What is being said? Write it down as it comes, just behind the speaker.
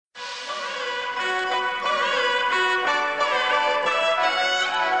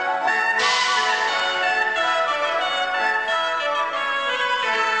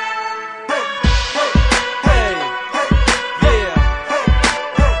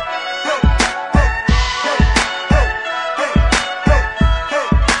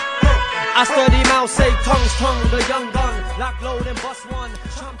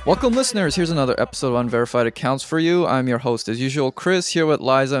Welcome, listeners. Here's another episode of Unverified Accounts for you. I'm your host, as usual, Chris, here with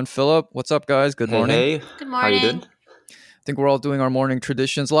Liza and Philip. What's up, guys? Good morning. Hey. Good How you morning. doing? I think we're all doing our morning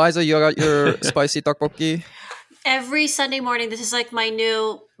traditions. Liza, you got your spicy tteokbokki? Every Sunday morning, this is like my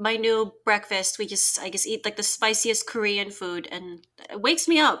new breakfast. I just eat like the spiciest Korean food, and it wakes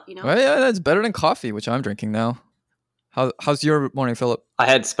me up. Well, yeah, that's better than coffee, which I'm drinking now. How's your morning, Philip? I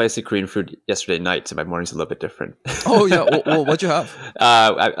had spicy Korean food yesterday night, so my morning's a little bit different. Oh yeah, well, what'd you have?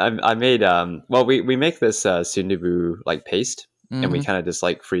 I made we make this sundubu like paste, and we kind of just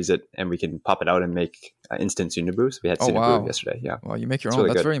like freeze it, and we can pop it out and make instant sundubu. So we had sundubu yesterday. Yeah. Well, you make your It's own.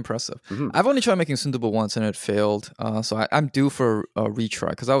 really That's good. very impressive. Mhm. I've only tried making sundubu once, and it failed. So I'm due for a retry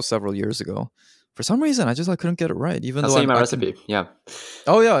because that was several years ago. For some reason, I couldn't get it right. Even I'll though send you my I recipe. Yeah.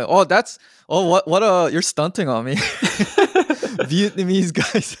 Oh yeah. What you're stunting on me. Vietnamese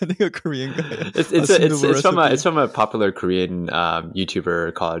guy sending a Korean guy. It's from a popular Korean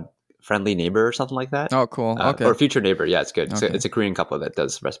YouTuber called Friendly Neighbor or something like that. Oh, cool. Okay. Or Future Neighbor. Yeah, it's good. Okay. It's a Korean couple that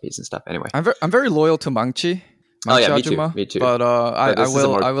does recipes and stuff. Anyway. I'm very loyal to Mangchi. Oh yeah, Ajumma, me too. But I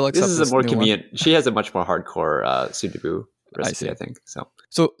will accept this is a more new one. convenient. She has a much more hardcore sundubu recipe, I think.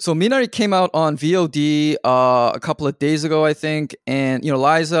 So Minari came out on VOD a couple of days ago, I think. And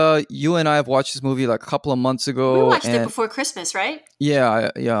Liza, you and I have watched this movie like a couple of months ago. We watched it before Christmas, right?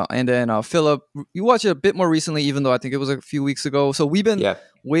 Yeah. And then Philip, you watched it a bit more recently, even though I think it was a few weeks ago. So we've been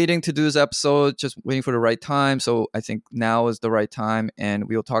waiting to do this episode, just waiting for the right time. So I think now is the right time, and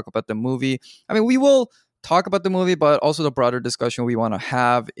we'll talk about the movie. I mean, we will talk about the movie, but also the broader discussion we want to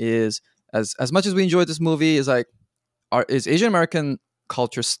have is as much as we enjoyed this movie, is like, is Asian American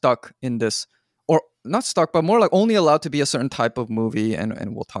culture stuck in this, or not stuck, but more like only allowed to be a certain type of movie,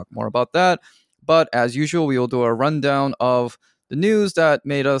 and we'll talk more about that. But as usual, we will do a rundown of the news that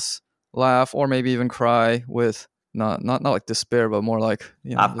made us laugh or maybe even cry with not like despair, but more like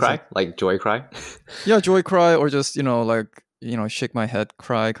Cry, like joy cry. Yeah, joy cry, or just shake my head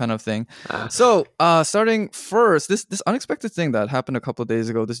cry kind of thing. So starting first, this unexpected thing that happened a couple of days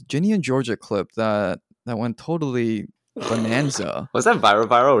ago, this Ginny and Georgia clip that went totally bonanza. Was that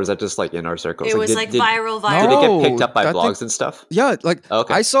viral, or is that just like in our circles? It was viral. Did it No, get picked up by blogs and stuff? Yeah, like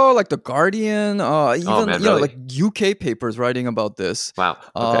Okay. I saw like the Guardian, even really? like UK papers writing about this. Wow.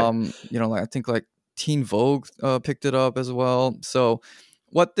 Okay. Like I think like Teen Vogue picked it up as well. So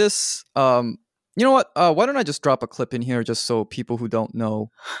what this you know what? Why don't I just drop a clip in here just so people who don't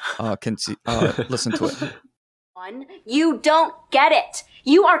know can see, listen to it. You don't get it.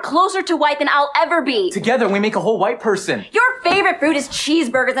 You are closer to white than I'll ever be. Together, we make a whole white person. Your favorite food is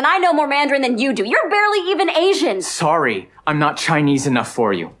cheeseburgers, and I know more Mandarin than you do. You're barely even Asian. Sorry, I'm not Chinese enough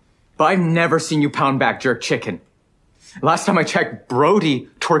for you. But I've never seen you pound back jerk chicken. Last time I checked, Brody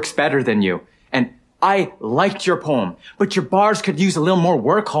twerks better than you. And I liked your poem, but your bars could use a little more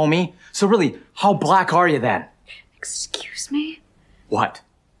work, homie. So really, how black are you then? Excuse me? What?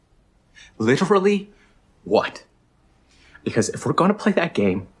 Literally, what? Because if we're going to play that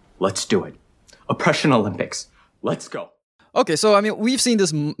game, let's do it. Oppression Olympics. Let's go. Okay, so I mean, we've seen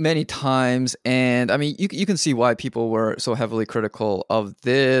this many times, and I mean, you can see why people were so heavily critical of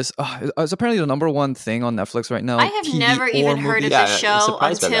this. It's apparently the number one thing on Netflix right now. I have TV never even heard of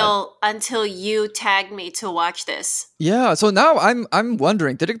movies. the show until you tagged me to watch this. Yeah, so now I'm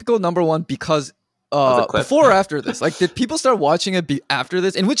wondering, did it go number one because before or after this? Like, did people start watching it after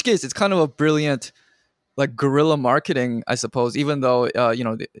this? In which case, it's kind of a brilliant, like, guerrilla marketing, I suppose. Even though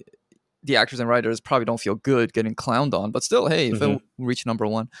the actors and writers probably don't feel good getting clowned on, but still, hey, if it reached number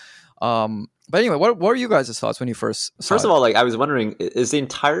one. But anyway, what were you guys' thoughts when you first saw First of all, like, I was wondering, is the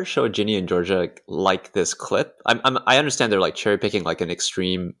entire show Ginny and Georgia like this clip? I understand they're like cherry picking like an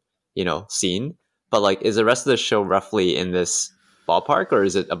extreme, scene, but like, is the rest of the show roughly in this ballpark, or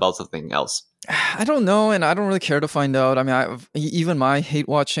is it about something else? I don't know, and I don't really care to find out. I mean, even my hate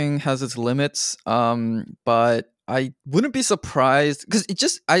watching has its limits, but I wouldn't be surprised because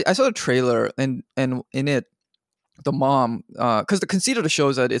I saw the trailer and in it, the mom, because the conceit of the show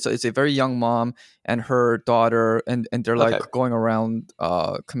is that it's a very young mom and her daughter, and they're like going around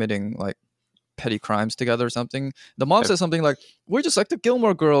committing like petty crimes together or something. The mom says something like, "We're just like the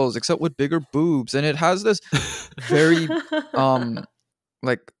Gilmore Girls except with bigger boobs," and it has this very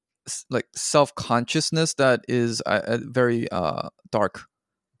like self-consciousness that is very dark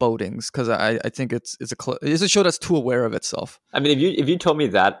bodings, because I think it's a show that's too aware of itself. I mean, if you told me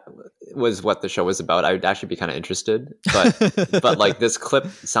that was what the show was about, I would actually be kind of interested. But like, this clip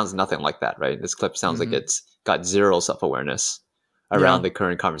sounds nothing like that, right? This clip sounds like it's got zero self-awareness around the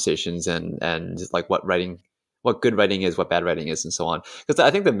current conversations and like what writing what good writing is, what bad writing is, and so on. Because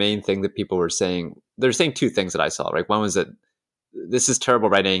I think the main thing that people were saying, they're saying two things that I saw, right? One was that this is terrible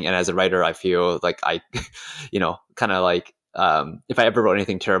writing, and as a writer, I feel like I, kind of like, if I ever wrote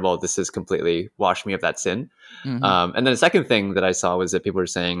anything terrible, this has completely washed me of that sin. And then the second thing that I saw was that people were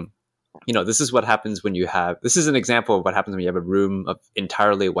saying, this is what happens when this is an example of what happens when you have a room of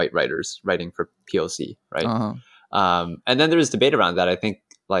entirely white writers writing for POC, right? And then there's debate around that. I think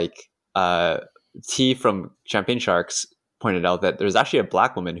like T from Champagne Sharks pointed out that there's actually a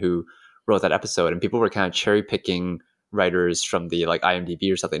Black woman who wrote that episode, and people were kind of cherry picking writers from the like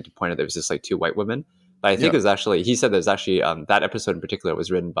IMDb or something to point out there was just like two white women. But I think it was actually, he said there's actually that episode in particular was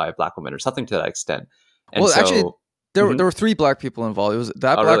written by a Black woman or something to that extent. And actually, there were 3 Black people involved. It was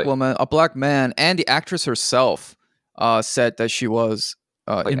that Black woman, a Black man, and the actress herself said that she was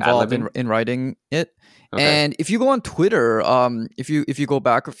involved in writing it. Okay. And if you go on Twitter, if you go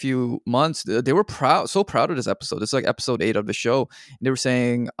back a few months, they were so proud of this episode. It's like episode 8 of the show. And they were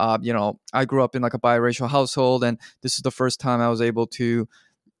saying, I grew up in like a biracial household, and this is the first time I was able to,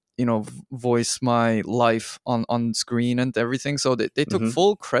 voice my life on screen and everything. So they took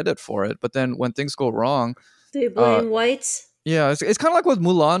full credit for it. But then when things go wrong, they blame whites. Yeah, it's kind of like with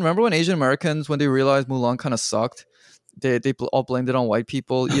Mulan. Remember when Asian Americans, when they realized Mulan kind of sucked, they all blamed it on white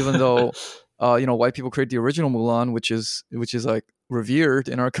people, even though. White people created the original Mulan, which is like revered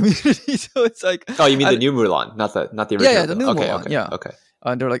in our community. So it's like, oh, you mean the new Mulan, not the original? Yeah, the new Mulan. Okay.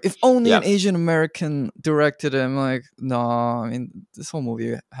 And they're like, if only an Asian American directed it. I'm like, no. I mean, this whole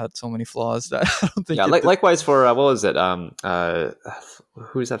movie had so many flaws that I don't think. Yeah, likewise for what was it?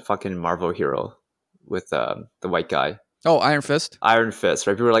 Who's that fucking Marvel hero with the white guy? Oh, Iron Fist. Iron Fist,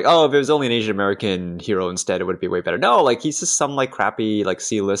 right? People were like, oh, if it was only an Asian American hero instead, it would be way better. No, like he's just some like crappy like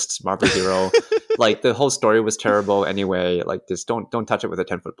C-list Marvel hero. Like the whole story was terrible anyway. Like just don't touch it with a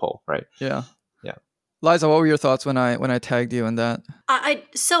 10-foot pole, right? Yeah. Liza, what were your thoughts when I tagged you in that?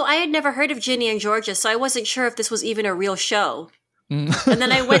 So I had never heard of Ginny and Georgia, so I wasn't sure if this was even a real show. And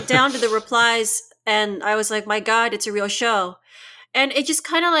then I went down to the replies, and I was like, my God, it's a real show. And it just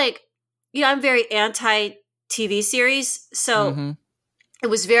kind of like, I'm very anti TV series, so it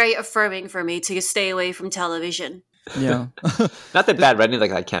was very affirming for me to stay away from television. Yeah. Not that bad writing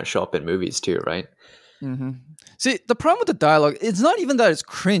like I can't show up in movies too, right? See, the problem with the dialogue, it's not even that it's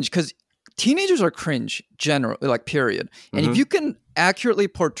cringe, because teenagers are cringe generally, like period. And if you can accurately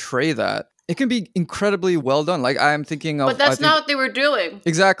portray that, it can be incredibly well done. Like I'm thinking of, but that's not what they were doing.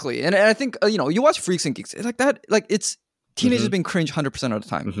 Exactly. And I think you watch Freaks and Geeks, like that, like it's teenagers being cringe 100% of the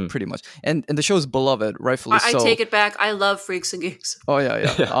time, pretty much. And the show is beloved, rightfully so. I take it back. I love Freaks and Geeks. Oh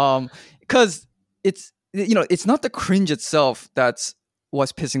yeah. Because it's it's not the cringe itself that's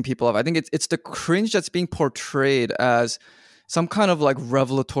what's pissing people off. I think it's the cringe that's being portrayed as some kind of like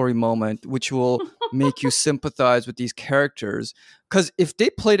revelatory moment, which will make you sympathize with these characters. Because if they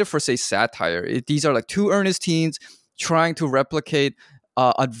played it for, say, satire, these are like 2 earnest teens trying to replicate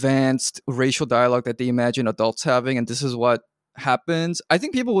advanced racial dialogue that they imagine adults having, and this is what happens. I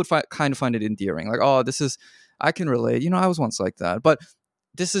think people would kind of find it endearing. Like, oh, I can relate. I was once like that. But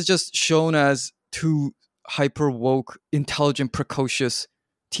this is just shown as 2 hyper woke, intelligent, precocious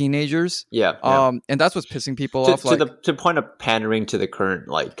teenagers. And that's what's pissing people off. To the point of pandering to the current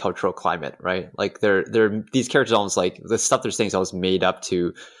like cultural climate, right? Like they're these characters almost like the stuff they're saying is almost made up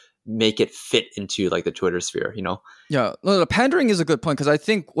to make it fit into like the Twitter sphere, Yeah, no, the pandering is a good point, because I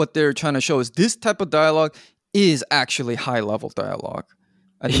think what they're trying to show is this type of dialogue is actually high level dialogue.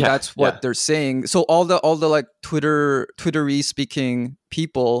 I think that's what they're saying. So all the like Twittery speaking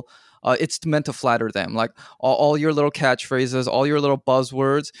people, it's meant to flatter them. Like all your little catchphrases, all your little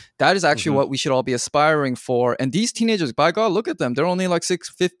buzzwords, that is actually what we should all be aspiring for. And these teenagers, by God, look at them. They're only like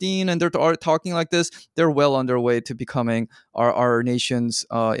 15 and they're talking like this. They're well on their way to becoming our nation's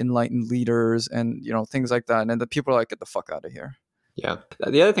enlightened leaders and, things like that. And the people are like, get the fuck out of here. Yeah.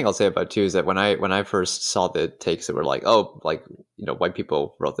 The other thing I'll say about it too is that when I first saw the takes that were like, oh, like, white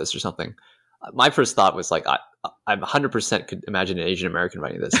people wrote this or something, my first thought was like, I 100% could imagine an Asian American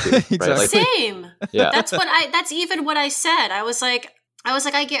writing this too. Exactly. Right? Like, same. Yeah. That's even what I said. I was like,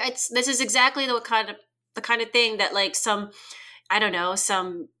 I get this is exactly the kind of thing that like some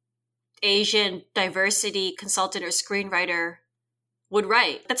Asian diversity consultant or screenwriter would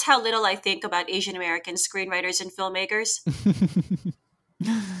write. That's how little I think about Asian American screenwriters and filmmakers.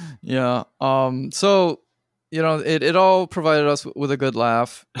 Yeah. So, it all provided us with a good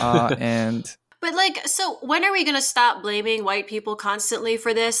laugh. And but like, so when are we going to stop blaming white people constantly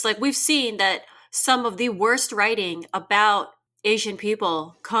for this? Like we've seen that some of the worst writing about Asian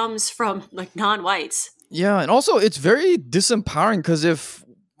people comes from like non-whites. Yeah. And also it's very disempowering, because if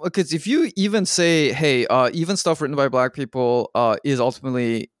Because if you even say, hey, even stuff written by black people is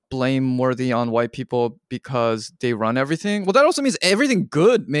ultimately blameworthy on white people because they run everything, well, that also means everything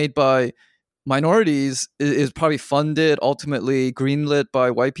good made by minorities is probably funded, ultimately greenlit by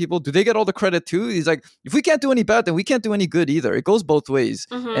white people. Do they get all the credit too? He's like, if we can't do any bad, then we can't do any good either. It goes both ways.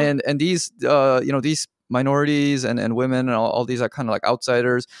 And these these minorities and women and all these kind of like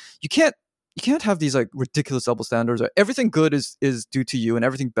outsiders, you can't have these like ridiculous double standards. Everything good is due to you and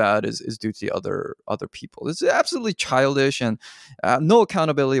everything bad is due to the other people. It's absolutely childish and no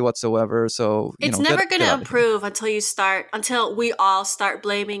accountability whatsoever. So it's never going to improve until we all start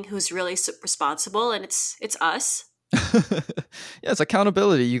blaming who's really responsible, and it's us. Yeah, it's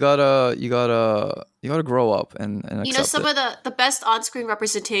accountability. You gotta grow up and accept some it. of the best on-screen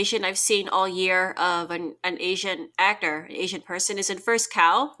representation I've seen all year of an Asian actor, an Asian person, is in First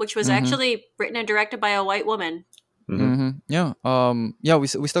Cow, which was actually written and directed by a white woman. Yeah. We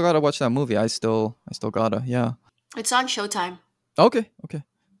still gotta watch that movie. I still gotta. Yeah. It's on Showtime. Okay.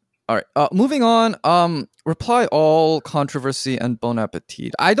 All right. Moving on. Reply All, Controversy, and Bon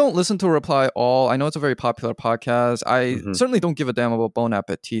Appetit. I don't listen to Reply All. I know it's a very popular podcast. I certainly don't give a damn about Bon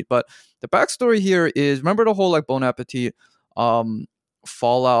Appetit. But the backstory here is, remember the whole like Bon Appetit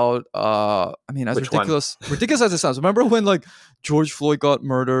fallout? I mean, as ridiculous as it sounds. Remember when like George Floyd got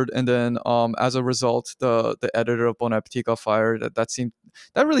murdered, and then as a result, the editor of Bon Appetit got fired. That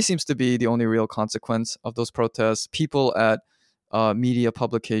really seems to be the only real consequence of those protests. People at media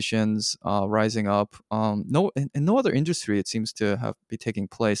publications rising up. No other industry it seems to be taking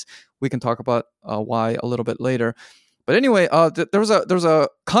place. We can talk about why a little bit later. But anyway, there was a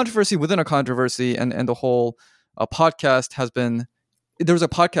controversy within a controversy, and the whole podcast has been. There was a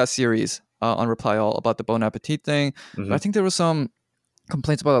podcast series on Reply All about the Bon Appetit thing. But I think there was some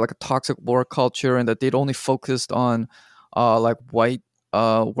complaints about like a toxic work culture, and that they'd only focused on like white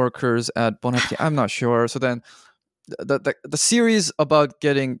workers at Bon Appetit. I'm not sure. So then. The series about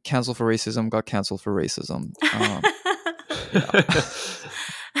getting canceled for racism got canceled for racism.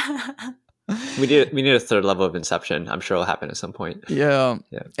 We need a third level of Inception. I'm sure it'll happen at some point. Yeah.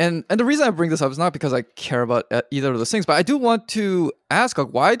 And the reason I bring this up is not because I care about either of those things, but I do want to ask, like,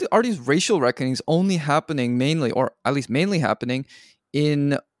 why are these racial reckonings only happening mainly, or at least mainly happening,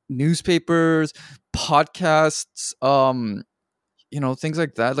 in newspapers, podcasts, things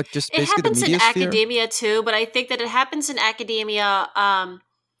like that, like just basically the media sphere. It happens in academia too, but I think that it happens in academia,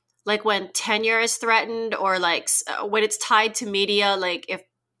 like when tenure is threatened, or like when it's tied to media, like if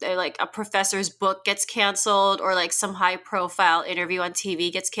like a professor's book gets canceled, or like some high-profile interview on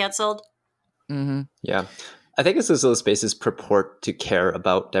TV gets canceled. Yeah, I think it's as those spaces purport to care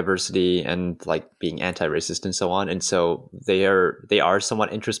about diversity and like being anti-racist and so on, and so they are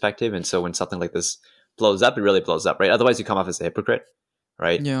somewhat introspective, and so when something like this blows up, it really blows up, right? Otherwise you come off as a hypocrite,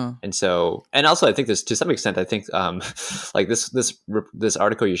 right? Yeah. And so, and also I think this, to some extent, I think like this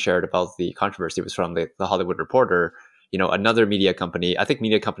article you shared about the controversy was from the Hollywood Reporter, another media company. I think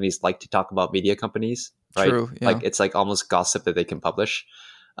media companies like to talk about media companies, right? True, yeah. Like it's like almost gossip that they can publish.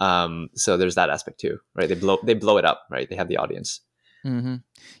 So there's that aspect too, right? They blow it up, right? They have the audience.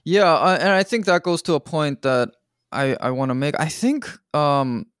 Yeah. And I think that goes to a point that I want to make. I think,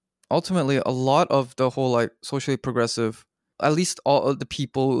 ultimately, a lot of the whole like socially progressive, at least all of the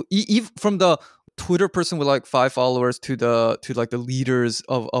people, even from the Twitter person with like 5 followers to like the leaders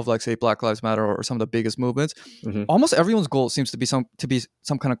of like say Black Lives Matter or some of the biggest movements, almost everyone's goal seems to be some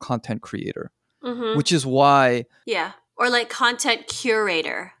kind of content creator, which is why or like content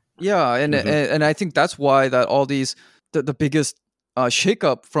curator. Yeah, and I think that's why that all these the biggest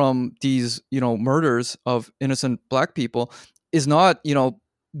shakeup from these murders of innocent Black people is not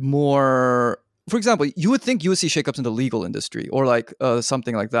more. For example, you would think you would see shakeups in the legal industry or like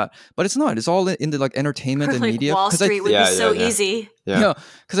something like that, but it's not. It's all in the like entertainment and like media. Wall Street would be so easy. Yeah,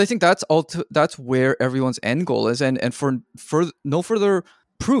 because I think that's where everyone's end goal is, and for no further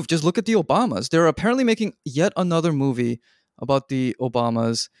proof, just look at the Obamas. They're apparently making yet another movie about the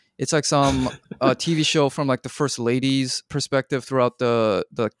Obamas. It's like some TV show from like the first lady's perspective throughout the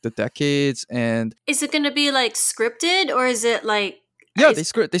decades. And is it going to be like scripted, or is it like? Yeah, they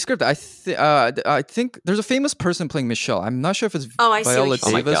script. I think there's a famous person playing Michelle. I'm not sure if it's Viola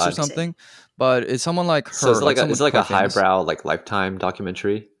Davis or something, but it's someone like her. So it's like a highbrow, like Lifetime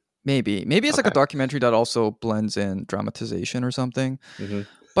documentary. Maybe it's like a documentary that also blends in dramatization or something.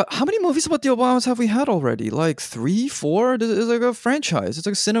 But how many movies about the Obamas have we had already? Like 3, 4? It's like a franchise. It's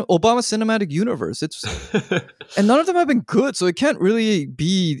like Obama Cinematic Universe. And none of them have been good, so it can't really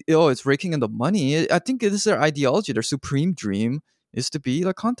be, it's raking in the money. I think it is their ideology, their supreme dream, is to be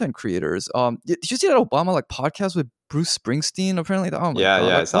like content creators. Did you see that Obama like podcast with Bruce Springsteen? Apparently, oh my God,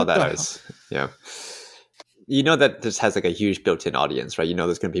 like, I saw that. You know that this has like a huge built-in audience, right? You know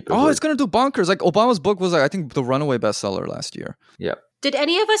there's going to be people. It's going to do bonkers. Like Obama's book was like I think the runaway bestseller last year. Yeah. Did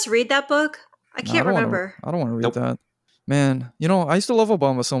any of us read that book? I can't remember. I don't want to read that. Man, I used to love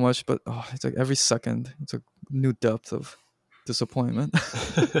Obama so much, but it's like every second it's a new depth of disappointment.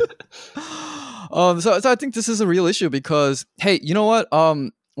 So I think this is a real issue because, hey, you know what?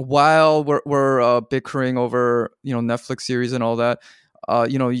 While we're bickering over Netflix series and all that,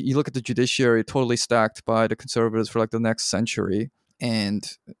 you look at the judiciary totally stacked by the conservatives for like the next century, and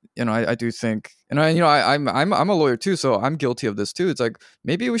I do think, and I'm a lawyer too, so I'm guilty of this too. It's like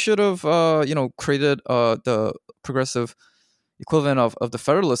maybe we should have created the progressive equivalent of the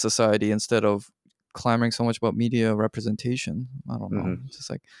Federalist Society instead of clamoring so much about media representation. I don't know. It's just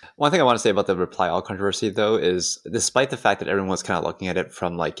like one thing I want to say about the Reply All controversy though is despite the fact that everyone was kind of looking at it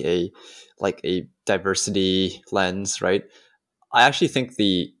from like a diversity lens, right? I actually think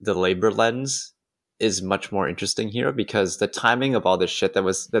the labor lens is much more interesting here because the timing of all this shit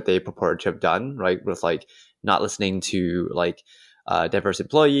that they purported to have done, right, with like not listening to like diverse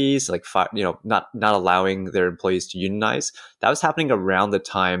employees, like not allowing their employees to unionize, that was happening around the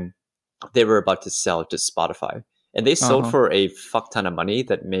time they were about to sell to Spotify, and they sold for a fuck ton of money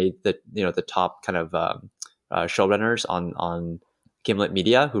that made the top kind of showrunners on Gimlet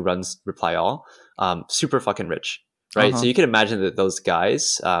Media, who runs Reply All, super fucking rich. Right. So you can imagine that those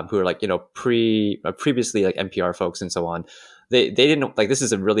guys who are like, previously like NPR folks and so on, they didn't like, this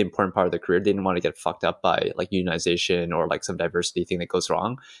is a really important part of their career. They didn't want to get fucked up by like unionization or like some diversity thing that goes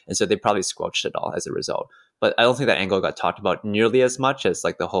wrong. And so they probably squelched it all as a result. But I don't think that angle got talked about nearly as much as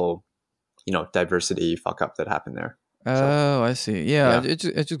like the whole, diversity fuck up that happened there. Oh, I see. Yeah. It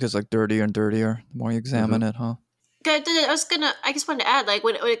just gets like dirtier and dirtier the more you examine it, huh? I just wanted to add, like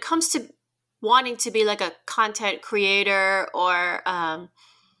when it comes to wanting to be like a content creator or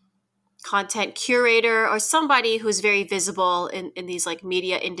content curator or somebody who's very visible in these like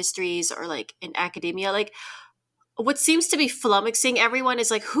media industries or like in academia, like what seems to be flummoxing everyone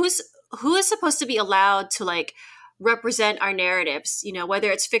is like who is supposed to be allowed to like represent our narratives,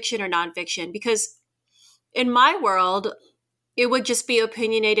 whether it's fiction or nonfiction, because in my world it would just be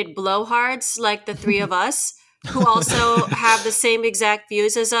opinionated blowhards like the three of us who also have the same exact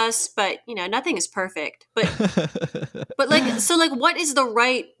views as us, but nothing is perfect. But what is the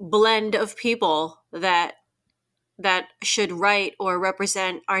right blend of people that should write or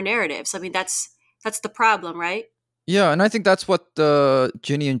represent our narratives? I mean, that's the problem, right? Yeah, and I think that's what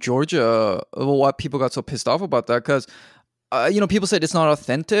Ginny and Georgia, why people got so pissed off about that, because people said it's not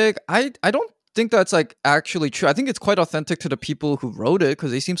authentic. I don't think that's like actually true. I think it's quite authentic to the people who wrote it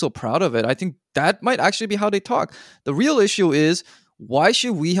because they seem so proud of it. I think that might actually be how they talk. The real issue is, why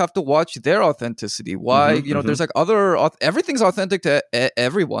should we have to watch their authenticity? Why, there's like everything's authentic to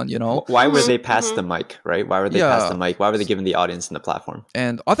everyone, Why were they past the mic, right? Why were they past the mic? Why were they giving the audience and the platform?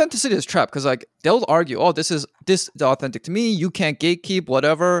 And authenticity is trapped because like they'll argue, this is authentic to me. You can't gatekeep,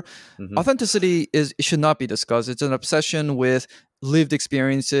 whatever. Authenticity it should not be discussed. It's an obsession with lived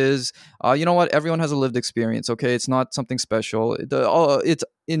experiences. You know what? Everyone has a lived experience. Okay, it's not something special. It's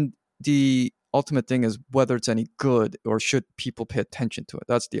in the ultimate thing is whether it's any good or should people pay attention to it.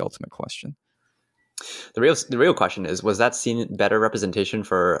 That's the ultimate question. The real question is, was that scene better representation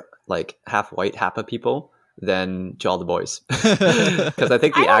for like half white HAPA people than To All the Boys? Because I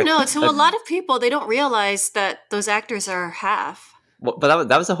think I don't know. To a lot of people, they don't realize that those actors are half. Well, but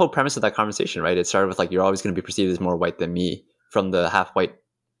that was the whole premise of that conversation, right? It started with like, you're always going to be perceived as more white than me, from the half white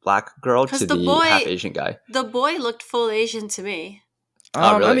black girl to the half Asian guy. The boy looked full Asian to me.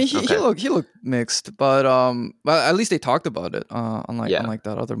 Really? I mean, he looked mixed, but at least they talked about it. Unlike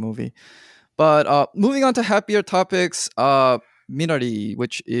that other movie. But moving on to happier topics, Minari,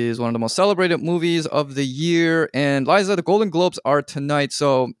 which is one of the most celebrated movies of the year, and Liza, the Golden Globes are tonight.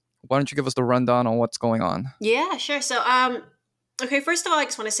 So why don't you give us the rundown on what's going on? Yeah, sure. So okay, first of all, I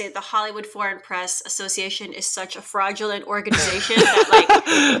just want to say that the Hollywood Foreign Press Association is such a fraudulent organization that like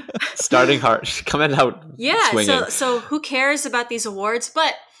starting hard, coming out swinging. So who cares about these awards?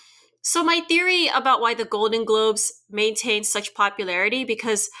 But so my theory about why the Golden Globes maintain such popularity,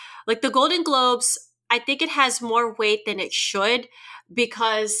 because like the Golden Globes, I think it has more weight than it should,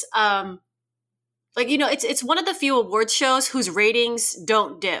 because it's one of the few awards shows whose ratings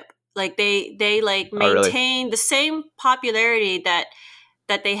don't dip. Like they like maintain the same popularity that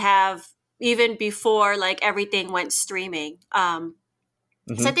they have even before like everything went streaming. So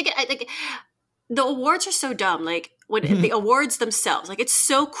I think the awards are so dumb. Like when the awards themselves, like it's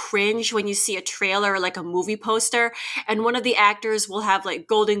so cringe when you see a trailer or like a movie poster and one of the actors will have like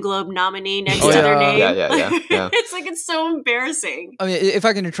Golden Globe nominee next to their name. Yeah. It's like, it's so embarrassing. I mean, if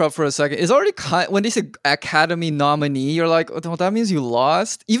I can interrupt for a second, it's already when they say Academy nominee, you're like, oh, that means you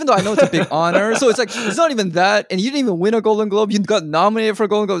lost, even though I know it's a big honor. So it's like, it's not even that. And you didn't even win a Golden Globe. You got nominated for a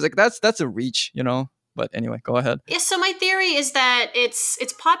Golden Globe. It's like, that's a reach, you know? But anyway, go ahead. Yeah, so my theory is that it's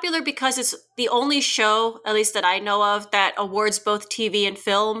popular because it's the only show, at least that I know of, that awards both TV and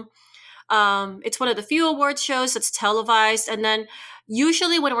film. It's one of the few awards shows that's televised, and then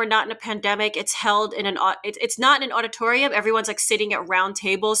usually when we're not in a pandemic, it's held in it's not in an auditorium. Everyone's like sitting at round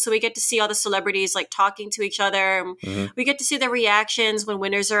tables, so we get to see all the celebrities like talking to each other. And we get to see their reactions when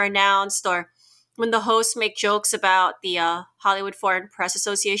winners are announced, or when the hosts make jokes about the Hollywood Foreign Press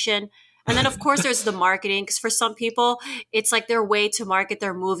Association. And then, of course, there's the marketing, because for some people, it's like their way to market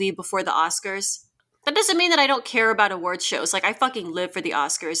their movie before the Oscars. That doesn't mean that I don't care about award shows. Like, I fucking live for the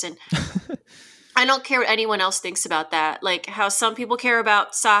Oscars, and I don't care what anyone else thinks about that. Like, how some people care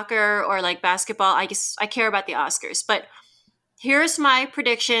about soccer or, like, basketball. I guess I care about the Oscars. But here's my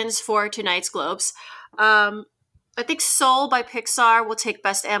predictions for tonight's Globes. I think Soul by Pixar will take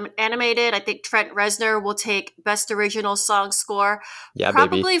Best Animated. I think Trent Reznor will take Best Original Song Score. Yeah,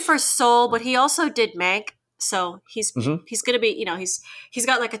 probably baby. For Soul, but he also did Mank, so he's gonna be, you know, he's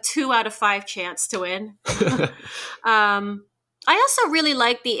got like a 2 out of 5 chance to win. I also really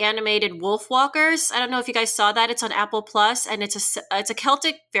like the animated Wolfwalkers. I don't know if you guys saw that. It's on Apple Plus, and it's a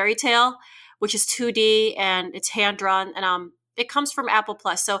Celtic fairy tale, which is 2D and it's hand drawn, and it comes from Apple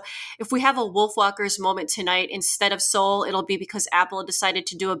Plus. So if we have a Wolfwalkers moment tonight instead of Soul, it'll be because Apple decided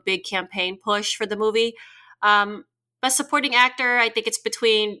to do a big campaign push for the movie. Best Supporting Actor, I think it's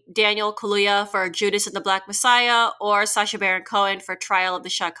between Daniel Kaluuya for Judas and the Black Messiah or Sacha Baron Cohen for Trial of the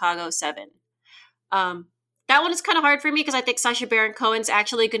Chicago 7. That one is kind of hard for me because I think Sacha Baron Cohen's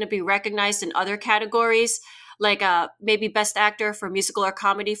actually going to be recognized in other categories, like maybe Best Actor for Musical or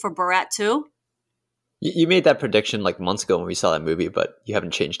Comedy for Borat 2. You made that prediction like months ago when we saw that movie, but you haven't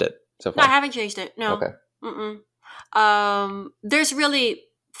changed it so far. No, I haven't changed it. No. Okay. There's really,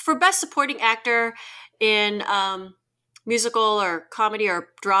 for Best Supporting Actor in musical or comedy or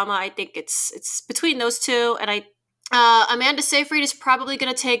drama, I think it's between those two. And Amanda Seyfried is probably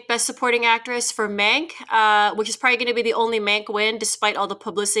going to take Best Supporting Actress for Mank, which is probably going to be the only Mank win, despite all the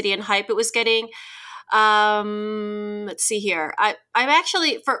publicity and hype it was getting. Let's see here. I'm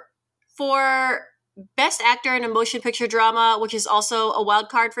actually for Best Actor in a Motion Picture Drama, which is also a wild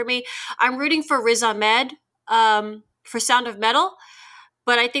card for me, I'm rooting for Riz Ahmed for Sound of Metal.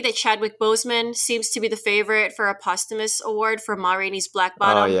 But I think that Chadwick Boseman seems to be the favorite for a posthumous award for Ma Rainey's Black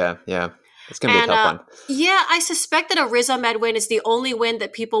Bottom. Oh, yeah. It's going to be a tough one. Yeah, I suspect that a Riz Ahmed win is the only win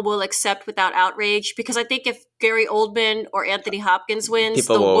that people will accept without outrage, because I think if Gary Oldman or Anthony Hopkins wins,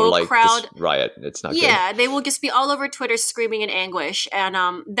 people the will woke crowd just riot. It's not good. Yeah, they will just be all over Twitter screaming in anguish. And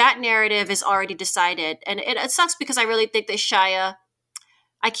that narrative is already decided. And it sucks because I really think that Shia,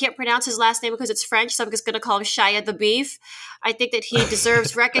 I can't pronounce his last name because it's French, so I'm just going to call him Shia the Beef. I think that he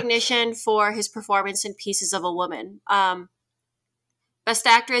deserves recognition for his performance in Pieces of a Woman. Best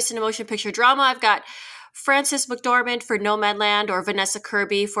Actress in a Motion Picture Drama, I've got Frances McDormand for Nomadland or Vanessa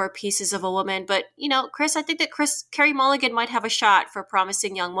Kirby for Pieces of a Woman. But, you know, Chris, I think that Carey Mulligan might have a shot for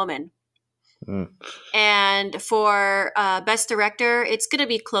Promising Young Woman. And for Best Director, it's going to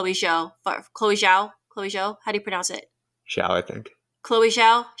be Chloe Zhao. Chloe Zhao? How do you pronounce it? Zhao, I think. Chloe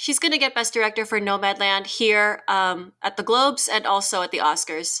Zhao. She's going to get Best Director for Nomadland here at the Globes and also at the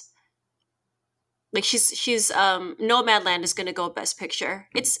Oscars. Like she's Nomadland is going to go Best Picture.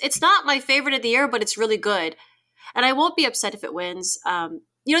 It's not my favorite of the year, but it's really good, and I won't be upset if it wins.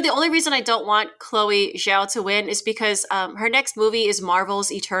 You know, the only reason I don't want Chloe Zhao to win is because her next movie is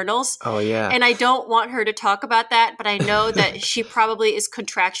Marvel's Eternals. Oh yeah, and I don't want her to talk about that, but I know that she probably is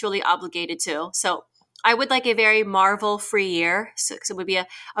contractually obligated to. So I would like a very Marvel-free year. So it would be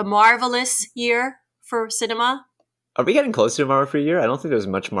a marvelous year for cinema. Are we getting close to a Marvel-free year? I don't think there's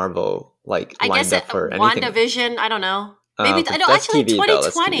much Marvel lined up for anything. WandaVision, I don't know. Maybe I know. Actually, TV,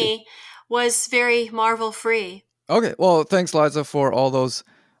 2020 was very Marvel-free. Okay, well, thanks, Liza, for all those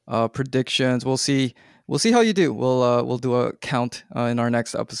predictions. We'll see how you do. We'll do a count in our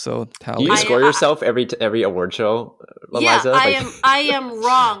next episode. Do you score yourself every award show, Liza? Yeah, I am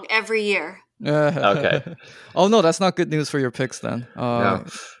wrong every year. Okay. Oh no, that's not good news for your picks then. No.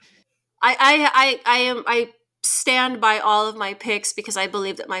 I stand by all of my picks because I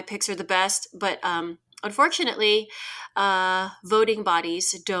believe that my picks are the best. But unfortunately, voting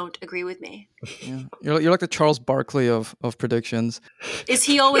bodies don't agree with me. Yeah. You're like the Charles Barkley of predictions. Is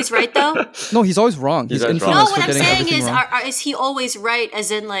he always right though? No, he's always wrong. He's infamous No, for what I'm getting saying everything is, wrong. is he always right?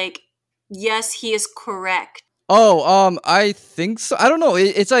 As in, like, yes, he is correct. Oh, I think so. I don't know.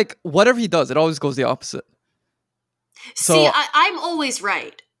 It's like whatever he does, it always goes the opposite. See, I'm always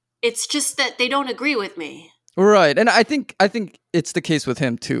right. It's just that they don't agree with me. Right, and I think it's the case with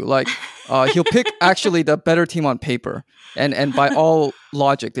him too. Like, he'll pick actually the better team on paper, and by all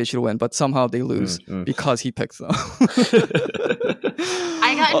logic they should win, but somehow they lose because he picks them.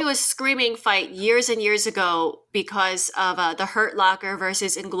 I got into a screaming fight years and years ago because of the Hurt Locker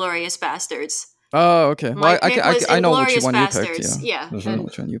versus Inglourious Bastards. Oh, okay. My well, I know which one Bastards. you picked. Yeah, I know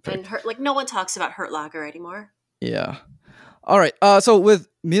which one you picked. And no one talks about Hurt Locker anymore. Yeah. All right. So with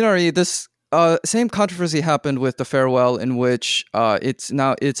Minari, this same controversy happened with The Farewell, in which it's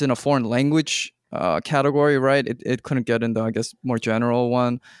in a foreign language category, right? It couldn't get in the, I guess, more general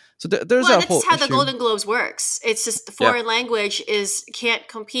one. So there's a whole that's how issue. the Golden Globes works. It's just the foreign language can't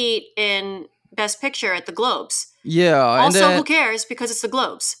compete in Best Picture at the Globes. Yeah. Also, who cares? Because it's the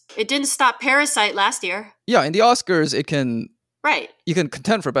Globes. It didn't stop Parasite last year. Yeah, in the Oscars, it can. Right. You can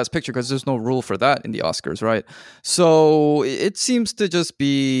contend for Best Picture because there's no rule for that in the Oscars, right? So it seems to just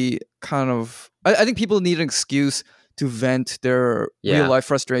be kind of. I think people need an excuse to vent their real life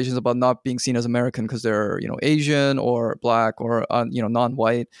frustrations about not being seen as American because they're, Asian or Black or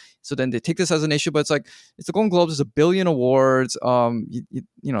non-white. So then they take this as an issue, but it's like it's the Golden Globes. There's 1 billion awards.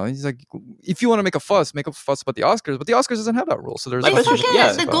 He's like, if you want to make a fuss about the Oscars, but the Oscars doesn't have that rule. So there's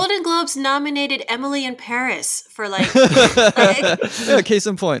the Golden Globes nominated Emily in Paris for case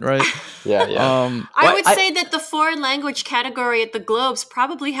in point, right? Yeah. I would say that the foreign language category at the Globes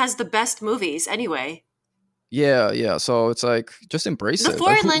probably has the best movies anyway. Yeah. So it's like, just embrace it. The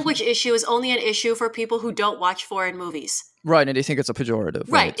foreign language issue is only an issue for people who don't watch foreign movies. Right, and they think it's a pejorative.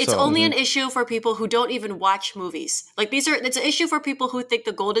 Right. It's only an issue for people who don't even watch movies. Like it's an issue for people who think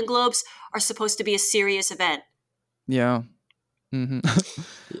the Golden Globes are supposed to be a serious event. Yeah. Mm-hmm.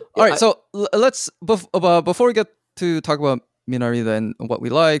 All right, so let's before we get to talk about Minari then what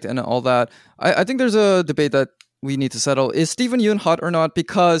we liked and all that, I think there's a debate that we need to settle. Is Steven Yeun hot or not?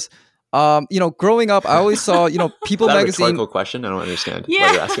 Because growing up, I always saw, People Is that magazine. A rhetorical question? I don't understand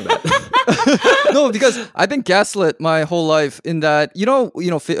why you're asking that. No, because I've been gaslit my whole life in that,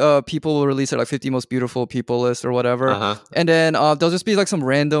 people will release their like 50 most beautiful people list or whatever. And then there'll just be like some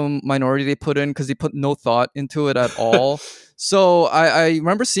random minority they put in because they put no thought into it at all. So I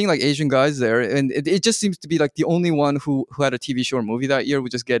remember seeing like Asian guys there, and it just seems to be like the only one who had a TV show or movie that year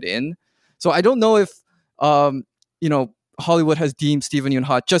would just get in. So I don't know if, Hollywood has deemed Steven Yeun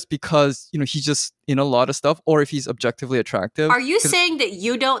hot just because, he's just in a lot of stuff, or if he's objectively attractive. Are you saying that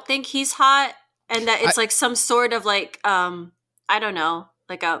you don't think he's hot and that it's like some sort of like, I don't know,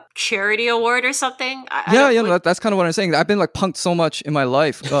 like a charity award or something? That's kind of what I'm saying. I've been like punked so much in my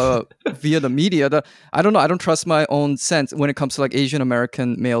life via the media that I don't know. I don't trust my own sense when it comes to like Asian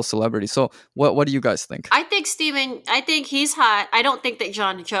American male celebrities. So what do you guys think? I think he's hot. I don't think that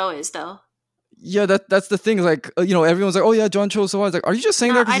John Cho is though. Yeah, that's the thing. Like, everyone's like, "Oh yeah, John Cho." So I was like, "Are you just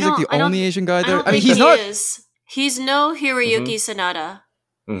saying that because he's like the only Asian guy there?" I mean, he's not. He's no Hiroyuki Sanada.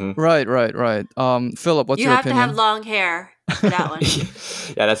 Mm-hmm. Right. Philip, what's your opinion? You have to have long hair for that one.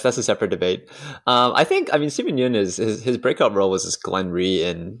 Yeah, that's a separate debate. I think Steven Yeun his breakout role was as Glenn Rhee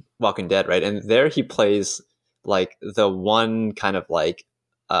in Walking Dead, right? And there he plays like the one kind of like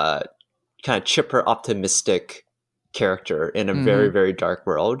kind of chipper, optimistic character in a very, very dark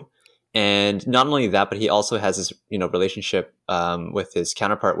world. And not only that, but he also has this, relationship with his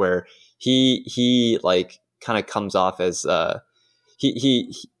counterpart where he like kind of comes off as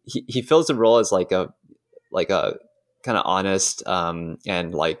he fills the role as like a kind of honest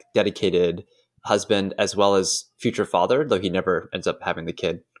and like dedicated husband as well as future father, though he never ends up having the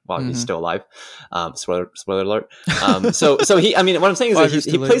kid while he's still alive. Spoiler alert. So he, what I'm saying is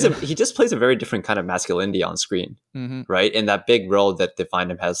that he just plays a very different kind of masculinity on screen, right? In that big role that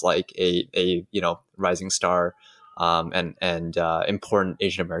defined him as like a rising star, and important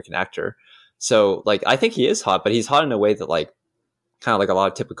Asian American actor. So like, I think he is hot, but he's hot in a way that like, kind of like a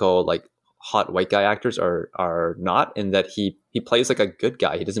lot of typical like hot white guy actors are not, in that he plays like a good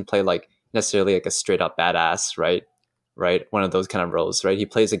guy. He doesn't play like necessarily like a straight up badass, right? One of those kind of roles, right? He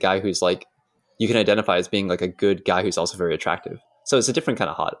plays a guy who's like, you can identify as being like a good guy who's also very attractive. So it's a different kind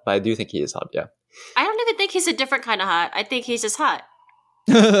of hot, but I do think he is hot, yeah. I don't even think he's a different kind of hot. I think he's just hot.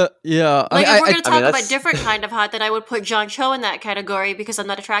 Yeah. Like if we're going to talk about different kind of hot, then I would put John Cho in that category because I'm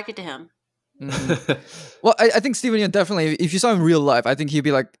not attracted to him. Well, I think Steven Yeun definitely, if you saw him in real life, I think he'd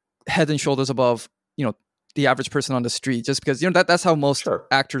be like head and shoulders above, the average person on the street, just because that's how most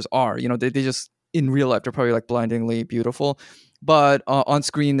actors are. They just in real life they're probably like blindingly beautiful, but on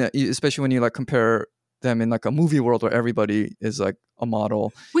screen, especially when you like compare them in like a movie world where everybody is like a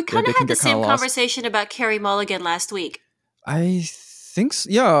model. We kind of had the same conversation about Carey Mulligan last week. I think so.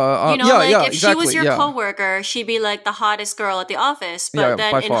 Yeah. If exactly. she was your coworker, she'd be like the hottest girl at the office. But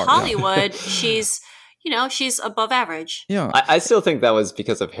then in Hollywood, she's above average. Yeah. I still think that was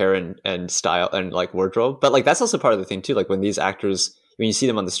because of hair and style and like wardrobe. But like that's also part of the thing too. Like when these actors, when you see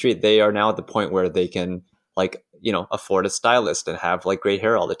them on the street, they are now at the point where they can like, afford a stylist and have like great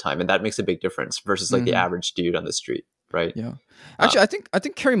hair all the time. And that makes a big difference versus like the average dude on the street. Right. Yeah. Actually, I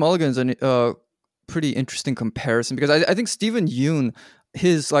think Carey Mulligan's a pretty interesting comparison, because I think Steven Yeun,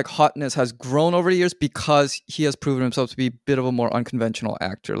 his like hotness has grown over the years because he has proven himself to be a bit of a more unconventional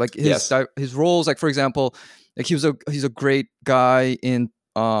actor. Like his roles, like for example, like he's a great guy in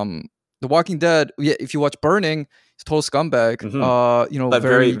The Walking Dead. Yeah, if you watch Burning, he's a total scumbag. But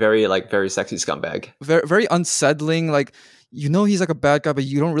very sexy scumbag. Very very unsettling. Like he's like a bad guy, but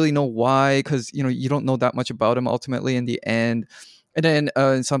you don't really know why, because you don't know that much about him ultimately in the end. And then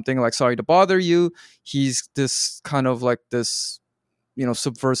in something like Sorry to Bother You, he's this kind of like this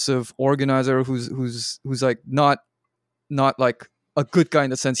subversive organizer who's like not like a good guy in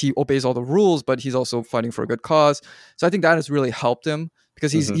the sense he obeys all the rules, but he's also fighting for a good cause. So I think that has really helped him,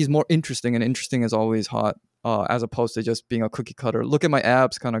 because he's more interesting, and interesting is always hot, as opposed to just being a cookie cutter, look at my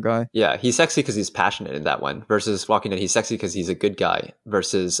abs kind of guy. Yeah, he's sexy because he's passionate in that one, versus Walking Dead, he's sexy because he's a good guy,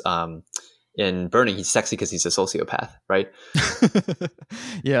 versus in Burning, he's sexy because he's a sociopath, right?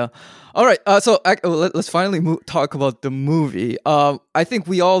 Yeah. All right. So let's finally talk about the movie. I think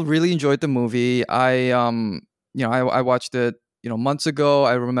we all really enjoyed the movie. I watched it, months ago.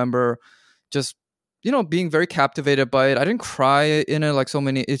 I remember just, being very captivated by it. I didn't cry in it like so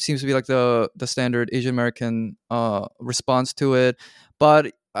many. It seems to be like the standard Asian American response to it,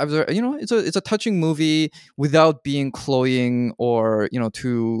 but I was, it's a touching movie without being cloying or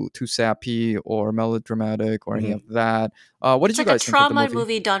too sappy or melodramatic or any of that. What did you guys think of the movie? It's like a trauma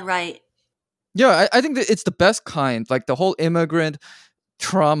movie done right. Yeah, I think that it's the best kind. Like the whole immigrant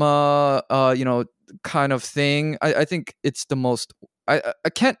trauma, kind of thing. I think it's the most. I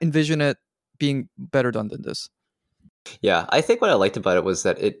can't envision it being better done than this. Yeah, I think what I liked about it was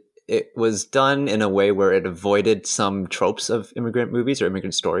that it was done in a way where it avoided some tropes of immigrant movies or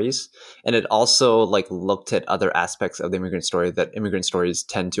immigrant stories. And it also like looked at other aspects of the immigrant story that immigrant stories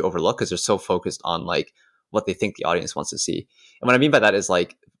tend to overlook, because they're so focused on like what they think the audience wants to see. And what I mean by that is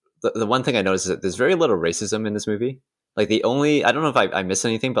like, the one thing I noticed is that there's very little racism in this movie. Like I don't know if I missed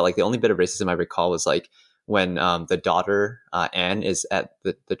anything, but like the only bit of racism I recall was like when the daughter, Anne, is at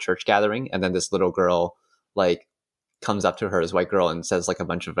the church gathering, and then this little girl like comes up to her as white girl and says like a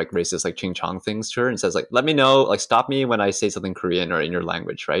bunch of like racist like ching chong things to her, and says like, let me know, like stop me when I say something Korean or in your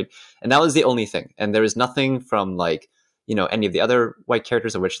language, right? And that was the only thing. And there was nothing from like any of the other white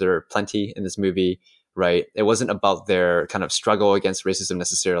characters, of which there are plenty in this movie, right? It wasn't about their kind of struggle against racism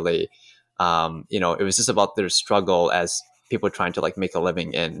necessarily. It was just about their struggle as people trying to like make a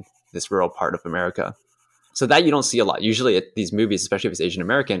living in this rural part of America. So that you don't see a lot. Usually at these movies, especially if it's Asian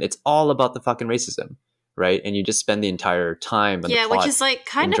American, it's all about the fucking racism, right? And you just spend the entire time. Which is like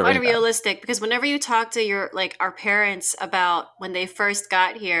kind of unrealistic, because whenever you talk to our parents about when they first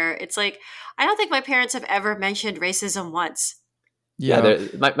got here, it's like, I don't think my parents have ever mentioned racism once. Yeah,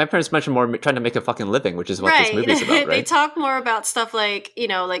 my parents mentioned more trying to make a fucking living, which is what this movie is about, right? They talk more about stuff like,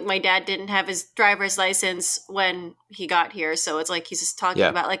 like my dad didn't have his driver's license when he got here. So it's like he's just talking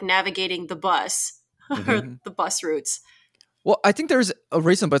about like navigating the bus or the bus routes. Well, I think there's a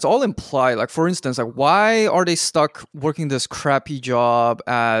reason, but it's all implied. Like, for instance, like why are they stuck working this crappy job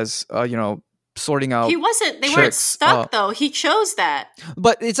as, sorting out They weren't stuck though. He chose that.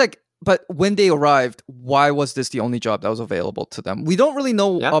 But it's like, but when they arrived, why was this the only job that was available to them? We don't really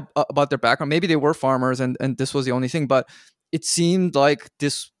know about their background. Maybe they were farmers and this was the only thing, but it seemed like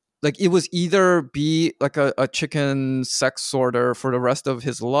this, like it was either be like a chicken sex sorter for the rest of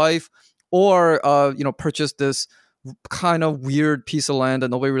his life, or, purchase this kind of weird piece of land that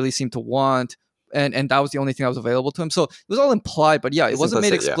nobody really seemed to want. And that was the only thing that was available to him. So it was all implied, but it wasn't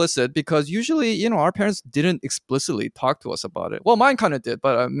made explicit because usually, our parents didn't explicitly talk to us about it. Well, mine kind of did,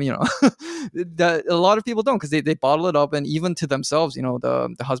 but that a lot of people don't, because they bottle it up, and even to themselves,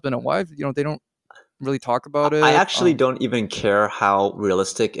 the husband and wife, they don't really talk about it. I actually don't even care how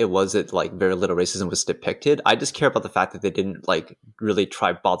realistic it was that like very little racism was depicted. I just care about the fact that they didn't like really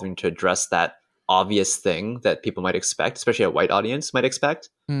try bothering to address that obvious thing that people might expect, especially a white audience might expect,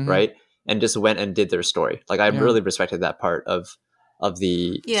 right? And just went and did their story. Like I really respected that part of of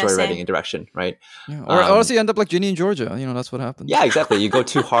the story writing and direction, right? Yeah. Or else you end up like Ginny and Georgia. You know, that's what happens. Yeah, exactly. You go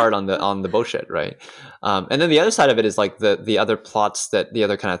too hard on the bullshit, right? And then the other side of it is like the other plots, that the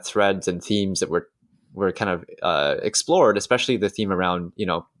other kind of threads and themes that were kind of explored, especially the theme around, you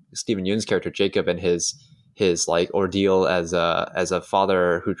know, Steven Yeun's character Jacob and his like ordeal as a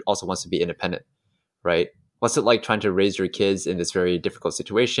father who also wants to be independent, right? What's it like trying to raise your kids in this very difficult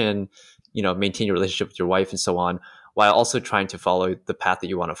situation, you know, maintain your relationship with your wife and so on, while also trying to follow the path that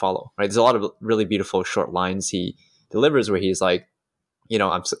you want to follow, right? There's a lot of really beautiful short lines he delivers where he's like,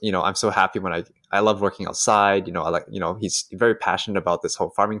 I'm so happy when I love working outside, you know, I like, you know, he's very passionate about this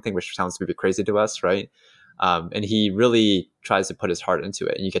whole farming thing, which sounds maybe crazy to us, right? And he really tries to put his heart into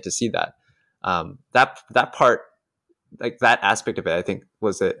it, and you get to see that. That part, like that aspect of it, I think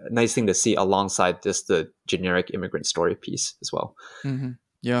was a nice thing to see alongside just the generic immigrant story piece as well. Mm-hmm.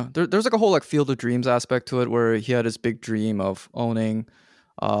 Yeah, there's like a whole like Field of Dreams aspect to it, where he had his big dream of owning,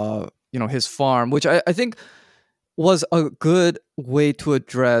 his farm, which I think was a good way to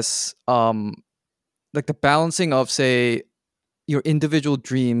address like the balancing of, say, your individual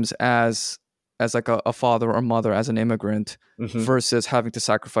dreams as like a father or mother as an immigrant, versus having to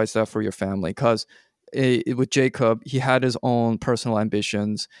sacrifice that for your family. Because with Jacob, he had his own personal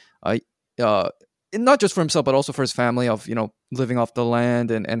ambitions, not just for himself but also for his family, of, you know, living off the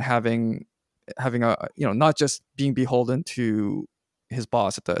land and having a, you know, not just being beholden to his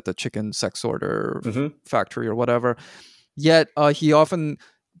boss at the chicken sex sorter factory or whatever. Yet he often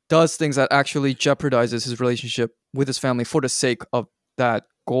does things that actually jeopardizes his relationship with his family for the sake of that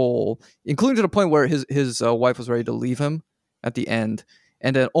goal, including to the point where his wife was ready to leave him at the end.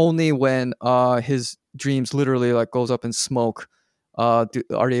 And then only when his dreams literally like goes up in smoke are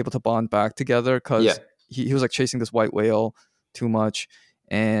they able to bond back together, because he was like chasing this white whale too much.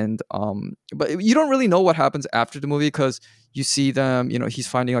 And but you don't really know what happens after the movie, because you see them, you know, he's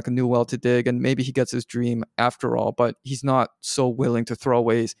finding like a new well to dig, and maybe he gets his dream after all, but he's not so willing to throw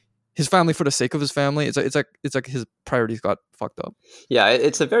away his family for the sake of his family. It's like his priorities got fucked up. Yeah,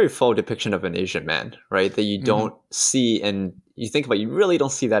 it's a very full depiction of an Asian man, right? That you don't see, and you think about, you really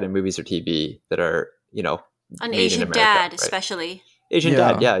don't see that in movies or TV that are, you know, an made Asian in America, dad, right? especially. Asian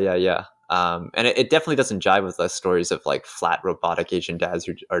dad, yeah. And it definitely doesn't jive with the stories of like flat robotic Asian dads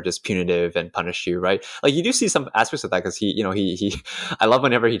who are just punitive and punish you, right? Like you do see some aspects of that, because he I love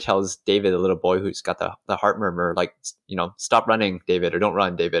whenever he tells David, the little boy who's got the heart murmur, like, you know, stop running, David, or don't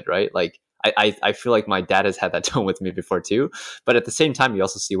run, David, right? Like I feel like my dad has had that tone with me before too. But at the same time, you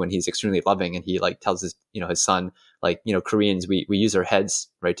also see when he's extremely loving and he like tells his son, like, you know, Koreans, we use our heads,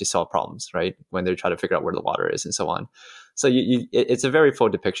 right, to solve problems, right, when they try to figure out where the water is and so on. So it's a very full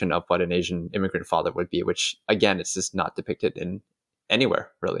depiction of what an Asian immigrant father would be, which again, it's just not depicted in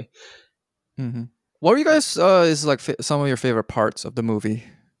anywhere really. Mm-hmm. What are you guys is like some of your favorite parts of the movie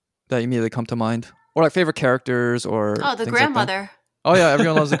that immediately come to mind, or like favorite characters, or the grandmother? Like oh yeah,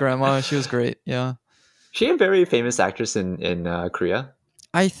 everyone loves the grandma. She was great. Yeah, she a very famous actress in Korea.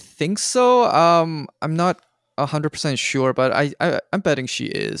 I think so. I'm not 100% sure, but I'm betting she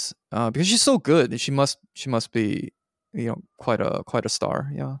is, because she's so good. She must be, you know, quite a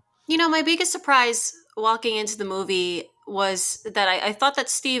star. Yeah. You know, my biggest surprise walking into the movie was that I thought that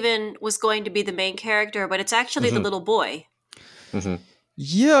Steven was going to be the main character, but it's actually the little boy.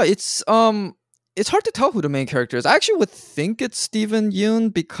 Yeah, it's hard to tell who the main character is. I actually would think it's Steven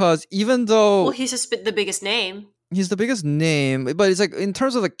Yeun, because even though he's just the biggest name. He's the biggest name, but it's like in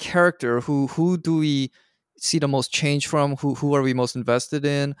terms of the character, who do we see the most change from? Who are we most invested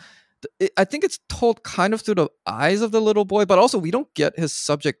in? I think it's told kind of through the eyes of the little boy, but also we don't get his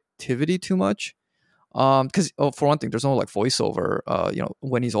subjectivity too much. Because for one thing, there's no like voiceover,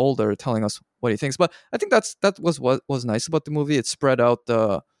 when he's older telling us what he thinks. But I think that was what was nice about the movie. It spread out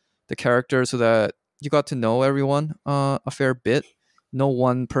the characters so that you got to know everyone a fair bit. No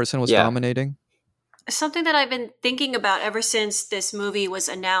one person was dominating. Something that I've been thinking about ever since this movie was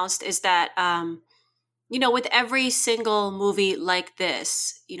announced is that with every single movie like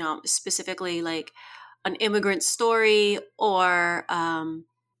this, specifically like an immigrant story or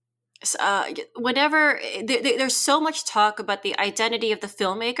whenever there's so much talk about the identity of the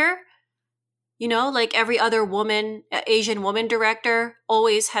filmmaker, like every other Asian woman director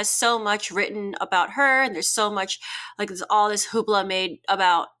always has so much written about her. And there's so much, like there's all this hoopla made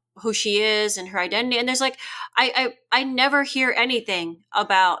about who she is and her identity. And there's like, I never hear anything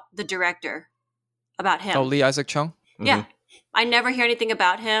about the director. About him. Oh, Lee Isaac Chung? Mm-hmm. Yeah. I never hear anything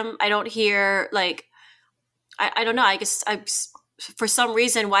about him. I don't hear like, I don't know. I guess for some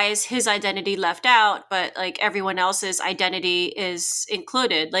reason, why is his identity left out, but like everyone else's identity is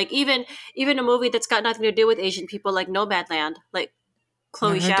included? Like even a movie that's got nothing to do with Asian people, like Nomadland. Like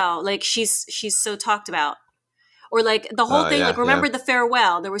Chloe Zhao. Like she's so talked about. Or like the whole thing, like remember the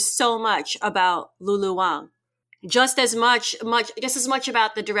farewell? There was so much about Lulu Wang. Just as much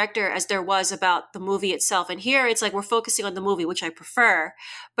about the director as there was about the movie itself. And here it's like we're focusing on the movie, which I prefer.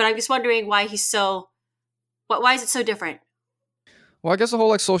 But I'm just wondering why is it so different? Well, I guess the whole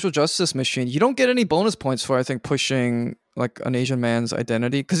like social justice machine, you don't get any bonus points for, I think, pushing like an Asian man's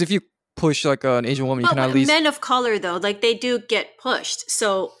identity. Because if you push like an Asian woman, you can at least... Men of color, though, like they do get pushed.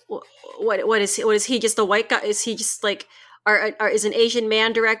 So what is he, just a white guy? Is he just like... is an Asian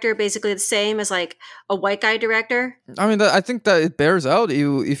man director basically the same as like a white guy director? I mean, I think that it bears out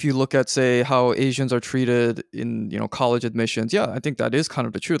if you look at, say, how Asians are treated in, you know, college admissions. Yeah, I think that is kind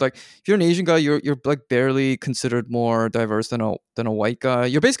of the truth. Like, if you're an Asian guy, you're like barely considered more diverse than a white guy.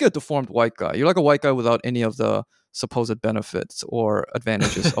 You're basically a deformed white guy. You're like a white guy without any of the supposed benefits or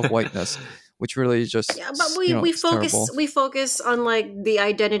advantages of whiteness, which really is just but we focus on like the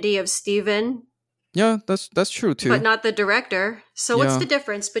identity of Steven. Yeah, that's true too. But not the director. So what's the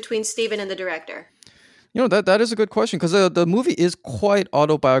difference between Steven and the director? You know, that is a good question, because the movie is quite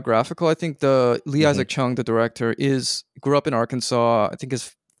autobiographical. I think the Lee Isaac Chung, the director, grew up in Arkansas. I think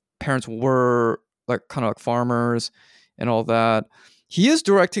his parents were like kind of like farmers and all that. He is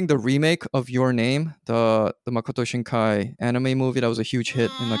directing the remake of Your Name, the Makoto Shinkai anime movie that was a huge hit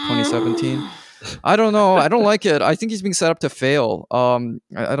in like 2017. I don't know. I don't like it. I think he's being set up to fail.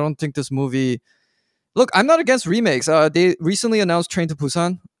 I don't think this movie... Look, I'm not against remakes. They recently announced Train to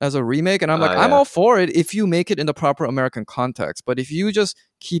Busan as a remake, and I'm like, I'm all for it if you make it in the proper American context. But if you just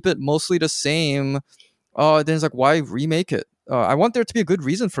keep it mostly the same, then it's like, why remake it? I want there to be a good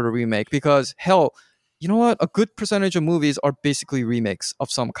reason for the remake, because hell, you know what? A good percentage of movies are basically remakes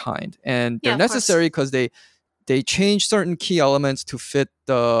of some kind, and they're necessary because they change certain key elements to fit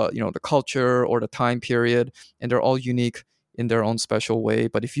the culture or the time period, and they're all unique in their own special way.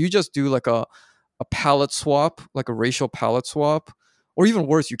 But if you just do like a palette swap, like a racial palette swap, or even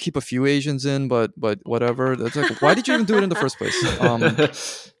worse, you keep a few Asians in, but whatever. That's like, why did you even do it in the first place?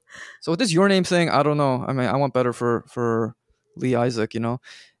 So with this Your Name thing, I don't know. I mean, I want better for Lee Isaac, you know.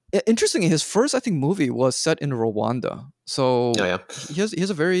 Interestingly, his first, I think, movie was set in Rwanda. So he has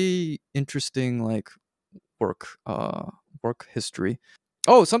a very interesting like work history.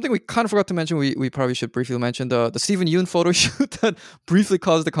 Oh, something we kind of forgot to mention, we probably should briefly mention, the Steven Yeun photo shoot that briefly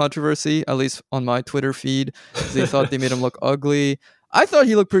caused the controversy, at least on my Twitter feed. They thought they made him look ugly. I thought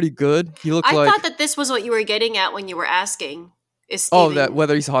he looked pretty good. I thought that this was what you were getting at when you were asking. Is Steven... Oh, that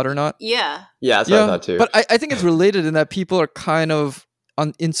whether he's hot or not? Yeah. Yeah, that's what I thought too. But I think it's related in that people are kind of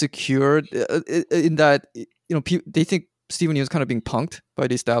insecure in that, you know, they think Steven Yeun is kind of being punked by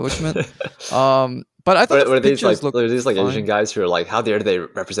the establishment. But I thought were these like Asian guys who are like, how dare they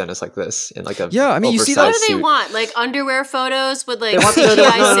represent us like this in like a I mean, you see that. What do they want? Like underwear photos with like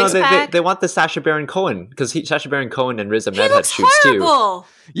CGI six-pack? They want the Sacha Baron Cohen, because Sacha Baron Cohen and Riz Ahmed had shoots horrible. too.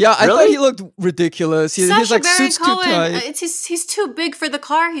 Yeah, I thought he looked ridiculous. His like Baron suit's Cohen, too tight. He's too big for the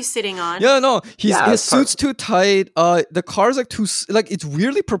car he's sitting on. Yeah, no, his suit's too tight. The car's like it's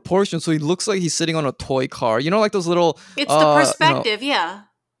weirdly proportioned, so he looks like he's sitting on a toy car. You know, like those little. It's the perspective, Yeah,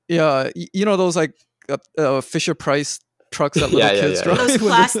 you know those like. Fisher Price trucks that little kids drive. Those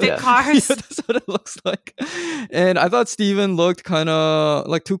plastic cars. Yeah, that's what it looks like. And I thought Steven looked kind of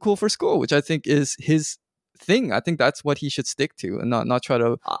like too cool for school, which I think is his thing. I think that's what he should stick to, and not try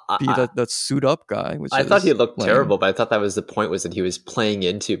to be that suit up guy. Which I thought he looked terrible, but I thought that was the point, was that he was playing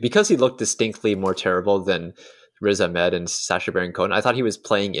into, because he looked distinctly more terrible than Riz Ahmed and Sacha Baron Cohen. I thought he was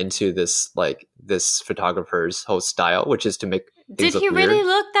playing into this photographer's whole style, which is to make things Did he really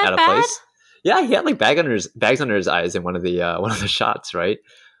look that bad? Place. Yeah, he had like bags under his eyes in one of the shots, right?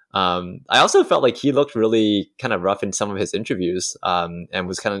 I also felt like he looked really kind of rough in some of his interviews, and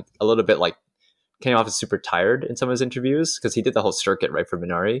was kind of a little bit like came off as super tired in some of his interviews, because he did the whole circuit right for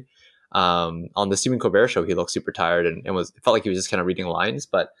Minari. On the Stephen Colbert show, he looked super tired and felt like he was just kind of reading lines,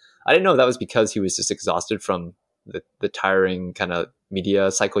 but I didn't know that was because he was just exhausted from the tiring kind of media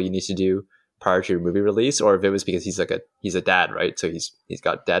cycle you need to do prior to your movie release, or if it was because he's a dad, right? So he's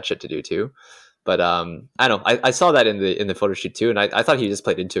got dad shit to do too. But I don't know. I saw that in the photo shoot too, and I thought he just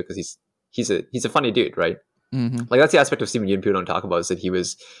played into it because he's a funny dude, right? Mm-hmm. Like that's the aspect of Steven Yeun people don't talk about, is that he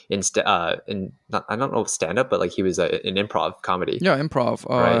was in I don't know stand up, but like he was in improv comedy. Yeah, improv.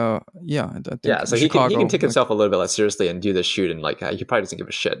 Right? So he can take himself a little bit less seriously and do this shoot, and like he probably doesn't give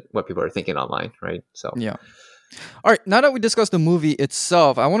a shit what people are thinking online, right? So yeah. All right, now that we discussed the movie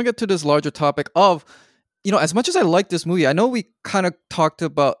itself, I want to get to this larger topic of, you know, as much as I like this movie, I know we kind of talked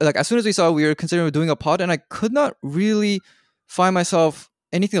about, like, as soon as we saw, we were considering doing a pod, and I could not really find myself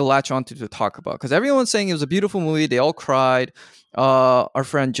anything to latch onto to talk about, because everyone's saying it was a beautiful movie. They all cried. Our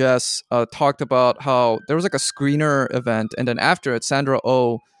friend Jess talked about how there was like a screener event, and then after it, Sandra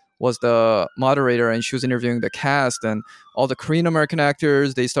Oh was the moderator, and she was interviewing the cast, and all the Korean American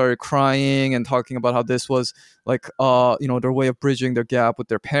actors, they started crying and talking about how this was like their way of bridging their gap with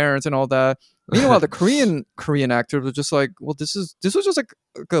their parents and all that. Meanwhile, the Korean actors were just like, well, this was just like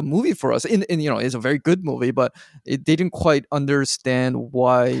a movie for us. It's a very good movie, but they didn't quite understand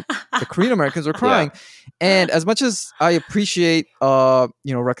why the Korean Americans were crying. Yeah. And as much as I appreciate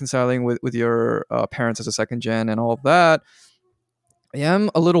reconciling with your parents as a second gen and all of that, I am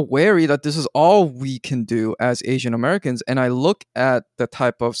a little wary that this is all we can do as Asian Americans. And I look at the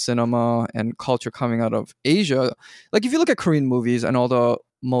type of cinema and culture coming out of Asia. Like if you look at Korean movies and all the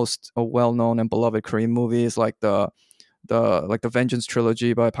most well-known and beloved Korean movies, like the Vengeance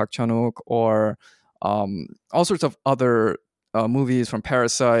trilogy by Park Chan-wook, or all sorts of other movies from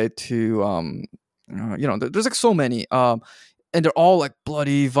Parasite to there's like so many. And they're all like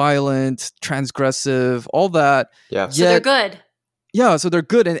bloody, violent, transgressive, all that. Yeah. So they're good. Yeah, so they're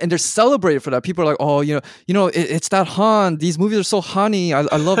good, and they're celebrated for that. People are like, oh, it's that Han. These movies are so Han-y.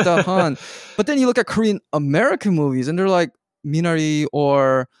 I love that Han. But then you look at Korean American movies, and they're like Minari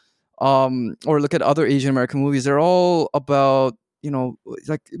or look at other Asian American movies. They're all about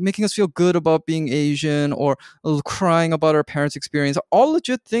like making us feel good about being Asian, or crying about our parents' experience. All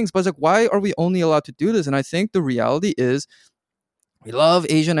legit things, but it's like, why are we only allowed to do this? And I think the reality is, we love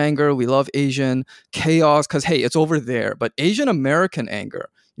Asian anger, we love Asian chaos, because, hey, it's over there. But Asian American anger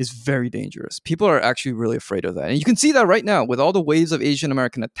is very dangerous. People are actually really afraid of that. And you can see that right now with all the waves of Asian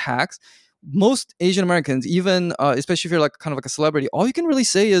American attacks. Most Asian Americans, even especially if you're like kind of like a celebrity, all you can really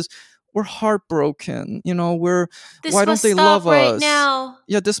say is, we're heartbroken. Why don't they love right us? Now.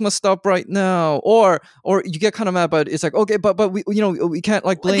 Yeah, this must stop right now. Or you get kind of mad, but it's like, okay, but we can't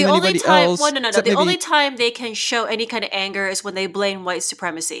like blame anybody else. The only time they can show any kind of anger is when they blame white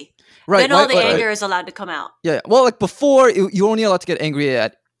supremacy. Right. Then all the anger is allowed to come out. Yeah. Well, like before, you're only allowed to get angry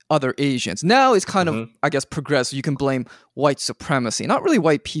at other Asians. Now it's kind of, I guess, progressive. You can blame white supremacy, not really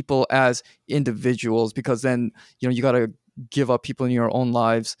white people as individuals, because then you got to give up people in your own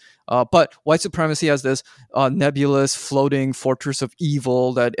lives. But white supremacy has this nebulous, floating fortress of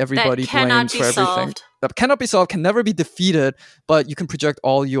evil that everybody blames for everything. That cannot be solved, can never be defeated, but you can project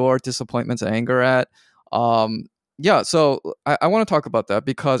all your disappointments and anger at. So I want to talk about that,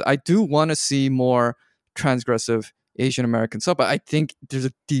 because I do want to see more transgressive Asian American stuff, but I think there's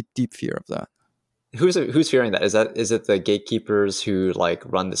a deep, deep fear of that. Who's fearing that? Is it the gatekeepers who like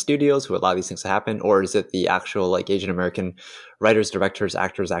run the studios who allow these things to happen, or is it the actual like Asian American writers, directors,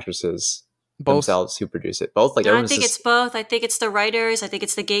 actors, actresses themselves who produce it? Both? Like, I think it's both. I think it's the writers, I think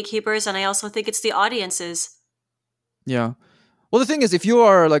it's the gatekeepers, and I also think it's the audiences. Yeah. Well, the thing is, if you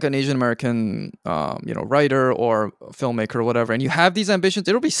are like an Asian American, writer or filmmaker or whatever, and you have these ambitions,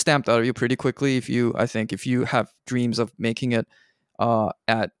 it'll be stamped out of you pretty quickly. If you have dreams of making it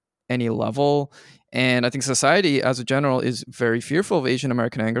at any level. And I think society as a general is very fearful of Asian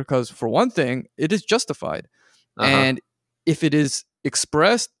American anger, because for one thing, it is justified. And if it is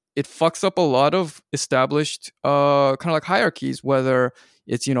expressed, it fucks up a lot of established kind of like hierarchies, whether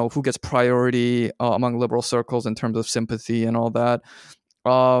it's, who gets priority among liberal circles in terms of sympathy and all that.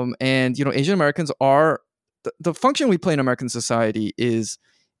 And, Asian Americans are, the function we play in American society is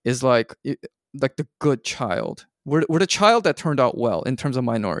like the good child. We're the child that turned out well in terms of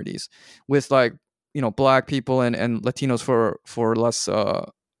minorities, with like, Black people and Latinos for less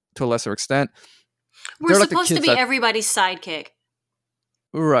to a lesser extent. We're supposed to be everybody's sidekick.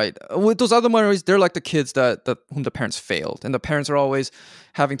 Right. With those other minorities, they're like the kids that whom the parents failed, and the parents are always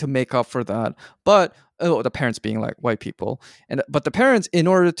having to make up for that. But the parents being like white people, but the parents, in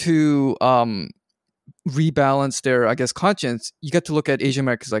order to rebalance their, I guess, conscience, you get to look at Asian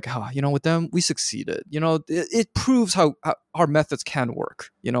Americans like, with them we succeeded. It proves how our methods can work.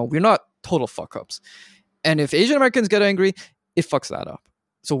 We're not total fuck ups. And if Asian Americans get angry, it fucks that up.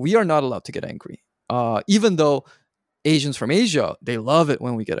 So we are not allowed to get angry, even though Asians from Asia, they love it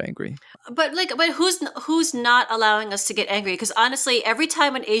when we get angry. But who's not allowing us to get angry? Because honestly, every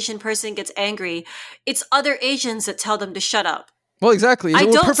time an Asian person gets angry, it's other Asians that tell them to shut up. Well, exactly. I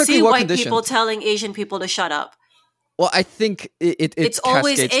don't see white people telling Asian people to shut up. Well, I think it's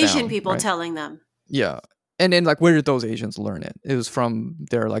always Asian down, people right? telling them. Yeah. And then, like, where did those Asians learn it? It was from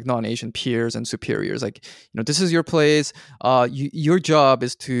their, like, non-Asian peers and superiors. Like, this is your place. Your job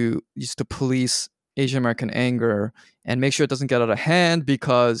is to police Asian American anger and make sure it doesn't get out of hand,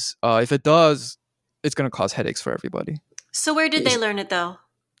 because if it does, it's going to cause headaches for everybody. So where did they learn it, though?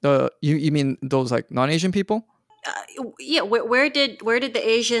 You mean those, like, non-Asian people? where did the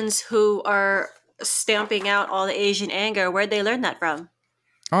Asians who are stamping out all the Asian anger, where'd they learn that from?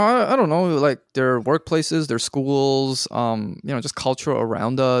 I don't know, like their workplaces, their schools, just culture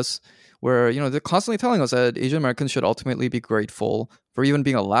around us, where, they're constantly telling us that Asian Americans should ultimately be grateful for even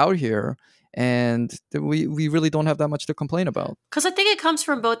being allowed here. And we really don't have that much to complain about. Because I think it comes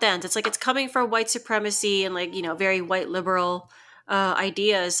from both ends. It's like it's coming from white supremacy and very white liberal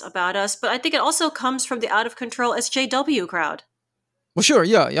ideas about us. But I think it also comes from the out of control SJW crowd. Well, sure,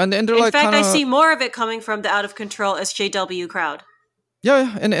 yeah. And they're in fact, I see more of it coming from the out of control SJW crowd.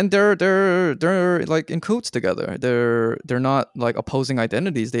 Yeah, and they're like in cahoots together. They're not like opposing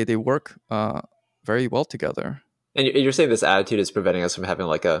identities. They work very well together. And you're saying this attitude is preventing us from having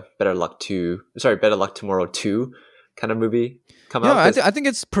like a Better Luck Tomorrow 2 kind of movie come out? Yeah, I think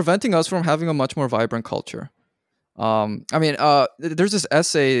it's preventing us from having a much more vibrant culture. There's this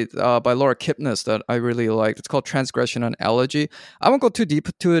essay by Laura Kipnis that I really liked. It's called Transgression and Elegy. I won't go too deep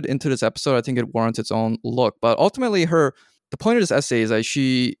into this episode. I think it warrants its own look. But ultimately, the point of this essay is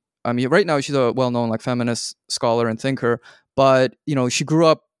that right now she's a well-known like feminist scholar and thinker, but she grew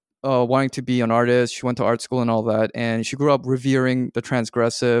up wanting to be an artist. She went to art school and all that, and she grew up revering the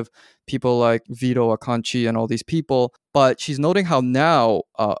transgressive people like Vito Acconci and all these people. But she's noting how now,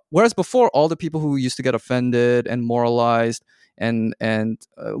 whereas before all the people who used to get offended and moralized and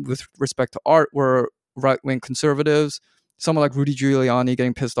with respect to art were right-wing conservatives, someone like Rudy Giuliani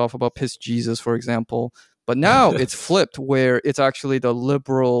getting pissed off about Piss Jesus, for example. But now it's flipped, where it's actually the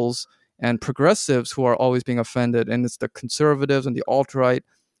liberals and progressives who are always being offended, and it's the conservatives and the alt-right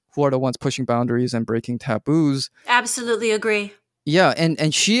who are the ones pushing boundaries and breaking taboos. Absolutely agree. Yeah,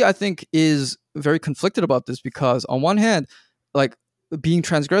 and she, I think, is very conflicted about this because on one hand, like being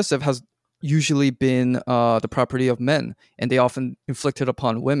transgressive has usually been the property of men, and they often inflicted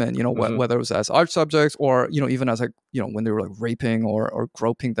upon women, whether it was as art subjects or, even as like, when they were like raping or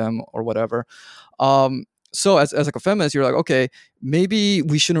groping them or whatever. So as like a feminist, you're like, okay, maybe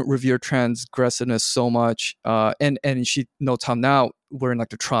we shouldn't revere transgressiveness so much. And she notes how now we're in like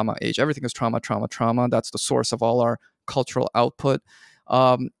the trauma age. Everything is trauma. That's the source of all our cultural output.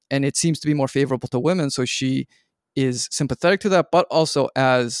 And it seems to be more favorable to women. So she is sympathetic to that, but also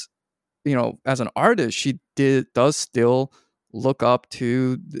as an artist, she does still look up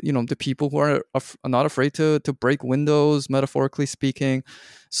to, the people who are not afraid to break windows, metaphorically speaking.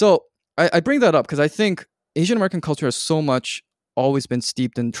 So I bring that up because I think Asian American culture has so much always been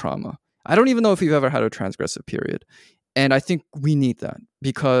steeped in trauma. I don't even know if we've ever had a transgressive period. And I think we need that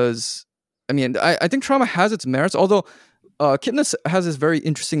because, I think trauma has its merits, although Kipnis has this very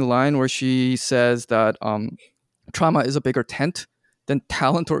interesting line where she says that trauma is a bigger tent than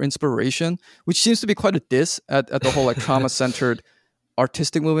talent or inspiration, which seems to be quite a diss at the whole like trauma-centered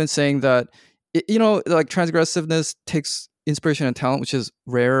artistic movement, saying that, like transgressiveness takes inspiration and talent, which is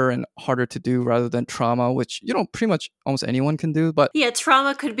rarer and harder to do, rather than trauma, which pretty much almost anyone can do. But yeah,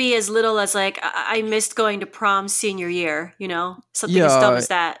 trauma could be as little as like I missed going to prom senior year, something as dumb as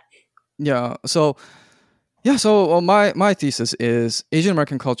that. Yeah. So my thesis is Asian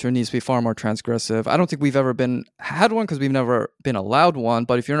American culture needs to be far more transgressive. I don't think we've ever had one because we've never been allowed one.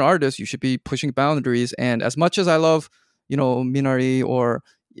 But if you're an artist, you should be pushing boundaries. And as much as I love, Minari or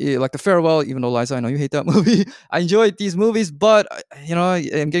like The Farewell, even though Liza, I know you hate that movie, I enjoyed these movies, but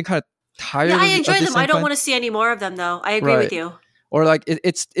I'm getting kind of tired. Yeah, I enjoy them. I don't want to see any more of them, though. I agree with you. Or like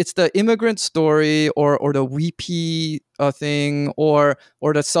it's the immigrant story, or the weepy thing, or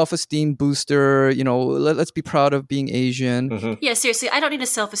the self-esteem booster. Let's be proud of being Asian. Mm-hmm. Yeah, seriously, I don't need a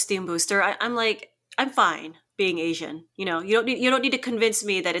self-esteem booster. I'm fine being Asian. You don't need to convince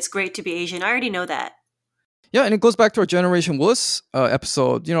me that it's great to be Asian. I already know that. Yeah, and it goes back to our Generation Wuss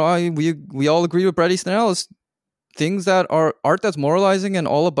episode. We all agree with Bret Easton Ellis. Things that are art that's moralizing and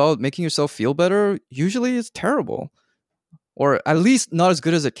all about making yourself feel better usually is terrible, or at least not as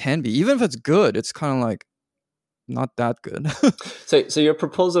good as it can be. Even if it's good, it's kind of like not that good. So your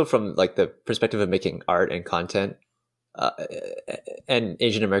proposal from like the perspective of making art and content, and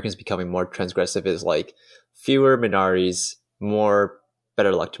Asian Americans becoming more transgressive is like fewer Minaris, more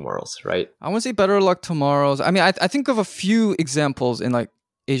Better Luck Tomorrows, right? I want to say Better Luck Tomorrows. I think of a few examples in like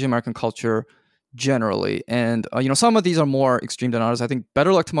Asian American culture generally, and some of these are more extreme than others. I think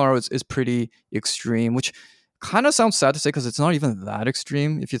Better Luck Tomorrow is pretty extreme, which kind of sounds sad to say because it's not even that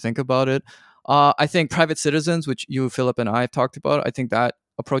extreme if you think about it. I think Private Citizens, which you, Philip, and I have talked about, I think that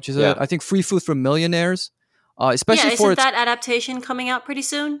approaches it. I think Free Food for Millionaires, especially isn't that adaptation coming out pretty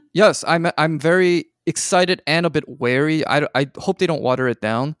soon? Yes, I'm very excited and a bit wary. I hope they don't water it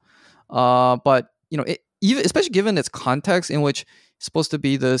down. But even especially given its context, in which it's supposed to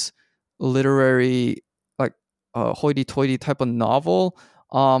be this literary like hoity-toity type of novel.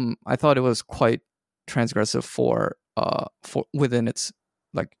 I thought it was quite transgressive for within its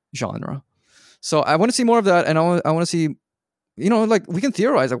like genre. So I want to see more of that, and I want to see, like we can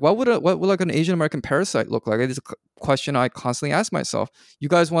theorize like what would like an Asian American Parasite look like? It's a question I constantly ask myself. You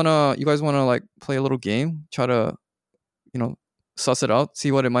guys wanna like play a little game, try to suss it out,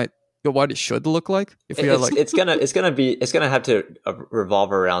 see what it should look like. If we it's gonna have to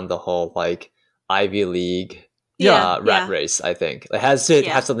revolve around the whole like Ivy League rat race. I think it has to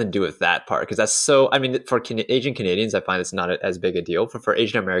have something to do with that part, because that's so. I mean, for Asian Canadians, I find it's not as big a deal. For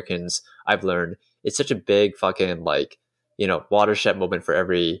Asian Americans, I've learned it's such a big fucking like watershed moment for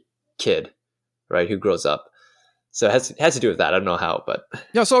every kid, right, who grows up. So it has to do with that. I don't know how, but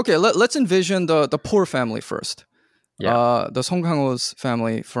yeah. So okay, let's envision the poor family first. Yeah. The Song Kang-ho's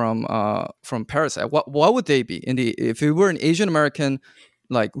family from Parasite. What would they be if it were an Asian American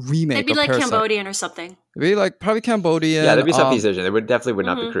like remake? They'd be like Parasite? Cambodian or something. They'd be like probably Cambodian. Yeah, they'd be Southeast Asian. They would not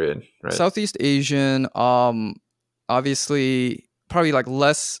be Korean, right? Southeast Asian. Obviously, probably like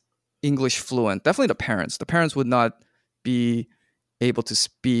less English fluent. Definitely the parents. The parents would not be able to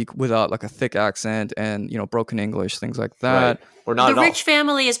speak without like a thick accent and broken English, things like that. Right. Or not. The rich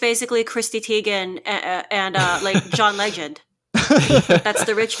family is basically Christy Teigen and like John Legend. That's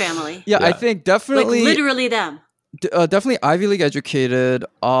the rich family. Yeah, I think definitely like literally them. Definitely Ivy League educated.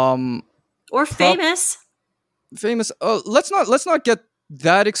 Or famous. Famous. Let's not get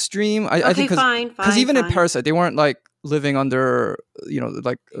that extreme. I think because even in Parasite they weren't like living under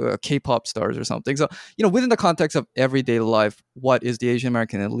like K-pop stars or something. So within the context of everyday life, what is the Asian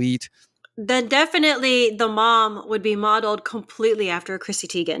American elite? Then definitely the mom would be modeled completely after Chrissy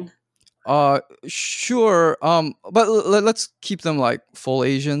Teigen. Sure. But let's keep them like full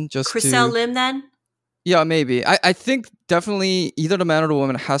Asian. Just Chriselle Lim then. Yeah, maybe. I think definitely either the man or the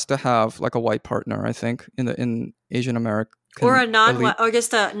woman has to have like a white partner. I think in Asian American. Or or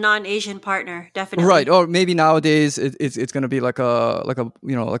just a non-Asian partner, definitely. Right, or maybe nowadays it's going to be like a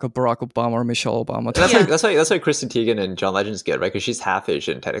Barack Obama or Michelle Obama. That's why Kristen Teigen and John Legend's good, right? Because she's half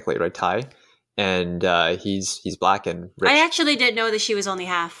Asian technically, right? Thai, and he's black and rich. I actually didn't know that she was only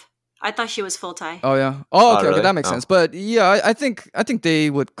half. I thought she was full Thai. Oh yeah. Oh okay, really? Okay, that makes sense. But yeah, I think they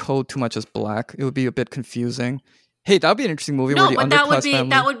would code too much as black. It would be a bit confusing. Hey, that would be an interesting movie. No, but that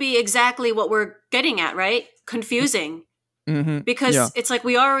would be exactly what we're getting at, right? Confusing. Mm-hmm. Because it's like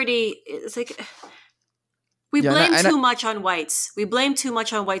we blame too much on whites. We blame too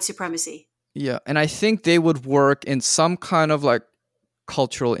much on white supremacy. Yeah, and I think they would work in some kind of like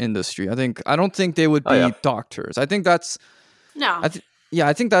cultural industry. I don't think they would be doctors. I think that's no.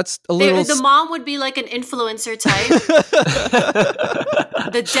 I think that's a little. The mom would be like an influencer type.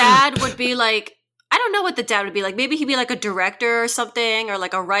 The dad would be like, I don't know what the dad would be like. Maybe he'd be like a director or something, or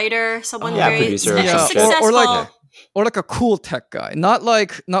like a writer, someone very producer, successful. Or like a cool tech guy, not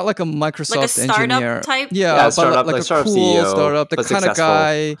like a Microsoft like a startup engineer type. Yeah, but startup, like a startup cool CEO, startup, the kind successful. of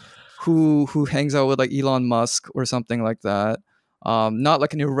guy who hangs out with like Elon Musk or something like that. Not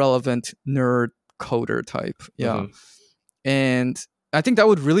like an irrelevant nerd coder type. Yeah, and I think that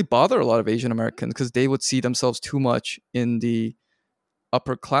would really bother a lot of Asian Americans because they would see themselves too much in the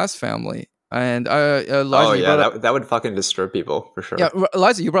upper class family. And Liza, that would fucking disturb people for sure. Yeah,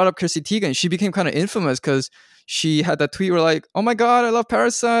 Liza, you brought up Chrissy Teigen. She became kind of infamous because she had that tweet where like, "Oh my god, I love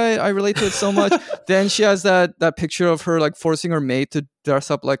Parasite. I relate to it so much." Then she has that picture of her like forcing her maid to dress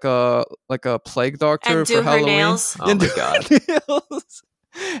up like a plague doctor and for do Halloween. Her nails. Oh my god!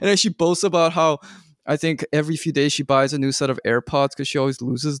 And then she boasts about how I think every few days she buys a new set of AirPods because she always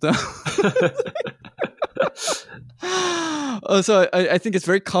loses them. So I think it's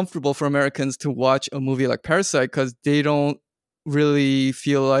very comfortable for Americans to watch a movie like Parasite because they don't really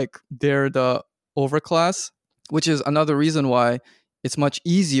feel like they're the overclass, which is another reason why it's much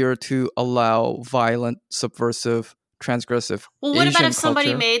easier to allow violent, subversive, transgressive. Well, what Asian about if somebody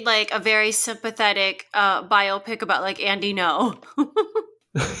culture. made like a very sympathetic biopic about like Andy Ngo?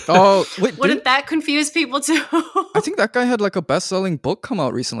 Oh, wait, wouldn't that confuse people too? I think that guy had like a best-selling book come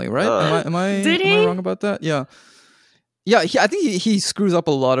out recently, right? Am I wrong about that? Yeah. I think he screws up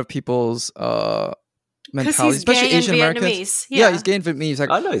a lot of people's mentality, especially Asian Americans. Vietnamese. Yeah, he's gay and Vietnamese. Like,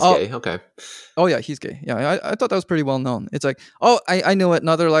 I know he's gay. Okay. Oh yeah, he's gay. Yeah, I thought that was pretty well known. It's like, I know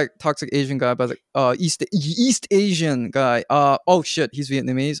another like toxic Asian guy, but like East Asian guy. Oh shit, he's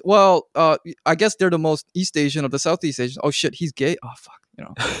Vietnamese. Well, I guess they're the most East Asian of the Southeast Asians. Oh shit, he's gay. Oh fuck,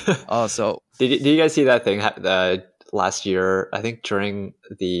 so did you guys see that thing last year? I think during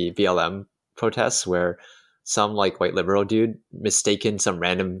the BLM protests where some like white liberal dude mistaken some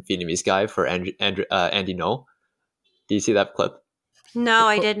random Vietnamese guy for Andy Ngo. Do you see that clip? No,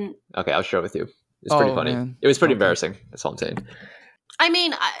 I didn't. Okay, I'll share it with you. It's pretty funny. Man. It was pretty embarrassing. That's all I'm saying. I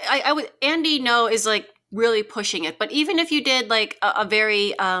mean, I would. Andy No is like really pushing it, but even if you did like a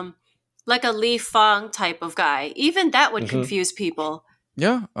very like a Lee Fang type of guy, even that would confuse people.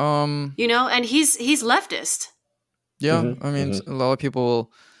 Yeah. You know, and he's leftist. Yeah, I mean, a lot of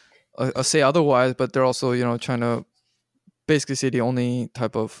people say otherwise, but they're also, you know, trying to basically say the only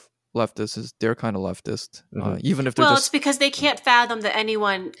type of leftist is their kind of leftist, even if they're it's because they can't fathom that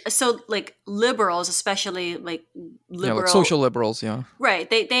anyone. So, like liberals, especially like liberal, like social liberals, right?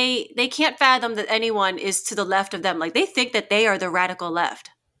 They can't fathom that anyone is to the left of them. Like they think that they are the radical left.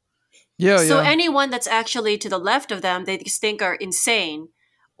 So anyone that's actually to the left of them, they just think are insane.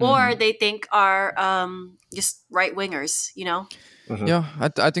 Or they think are just right wingers, you know? Yeah,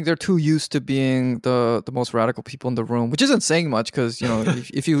 I think they're too used to being the most radical people in the room, which isn't saying much because, you know,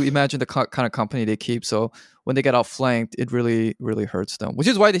 if you imagine the kind of company they keep, so when they get outflanked, it really, really hurts them, which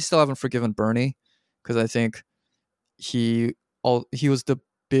is why they still haven't forgiven Bernie, because I think he was the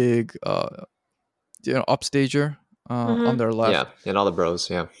big, upstager on their left. Yeah, and all the bros,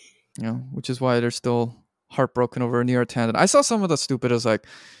 yeah. Yeah, which is why they're still heartbroken over Neera Tanden. I saw some of the stupidest like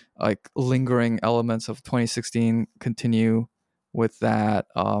lingering elements of 2016 continue with that.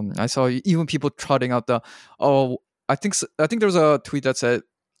 I saw even people trotting out I think there was a tweet that said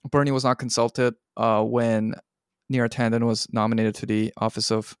Bernie was not consulted when Neera Tanden was nominated to the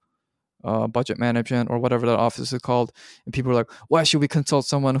Office of Budget Management or whatever that office is called, and people were like, why should we consult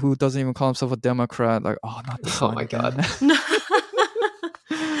someone who doesn't even call himself a Democrat? Like, not this one. My God.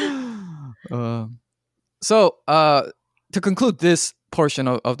 So to conclude this portion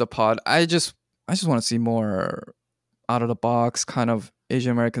of the pod, I just want to see more out of the box kind of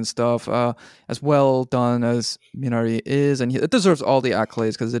Asian American stuff, as well done as Minari is, and it deserves all the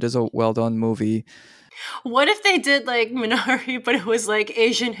accolades because it is a well done movie. What if they did like Minari, but it was like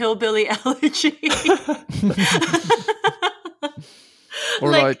Asian hillbilly elegy?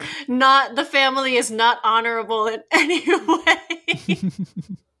 Or like not the family is not honorable in any way.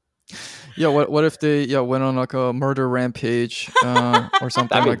 Yeah, what if they went on like a murder rampage or something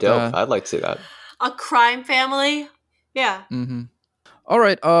That'd be like dope. that? I'd like to see that. A crime family? Yeah. All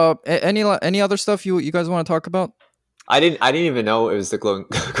right. Any other stuff you guys want to talk about? I didn't even know it was the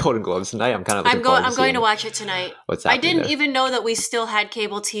Golden Globes tonight. I'm kind of I'm going to watch it tonight. What's happening? I didn't even know that we still had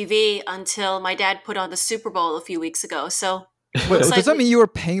cable TV until my dad put on the Super Bowl a few weeks ago. So wait, does that mean you were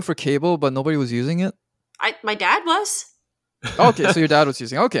paying for cable but nobody was using it? My dad was. Okay, so your dad was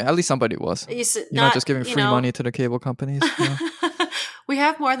using it. Okay, at least somebody was. You're not just giving free money to the cable companies. We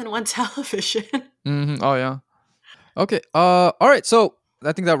have more than one television. Oh, yeah. Okay. All right. So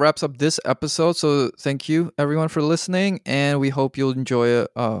I think that wraps up this episode. So thank you, everyone, for listening. And we hope you'll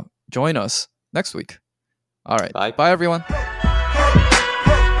join us next week. All right. Bye. Bye, everyone.